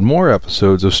download more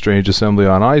episodes of Strange Assembly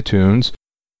on iTunes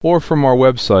or from our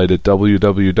website at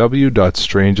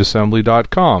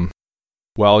www.strangeassembly.com.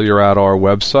 While you're at our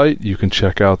website, you can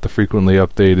check out the frequently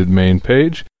updated main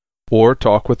page or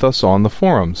talk with us on the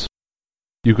forums.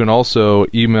 You can also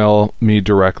email me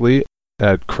directly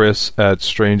at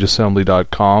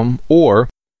chris@strangeassembly.com, or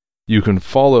you can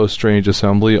follow Strange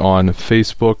Assembly on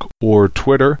Facebook or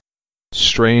Twitter.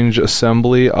 Strange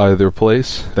Assembly, either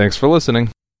place. Thanks for listening.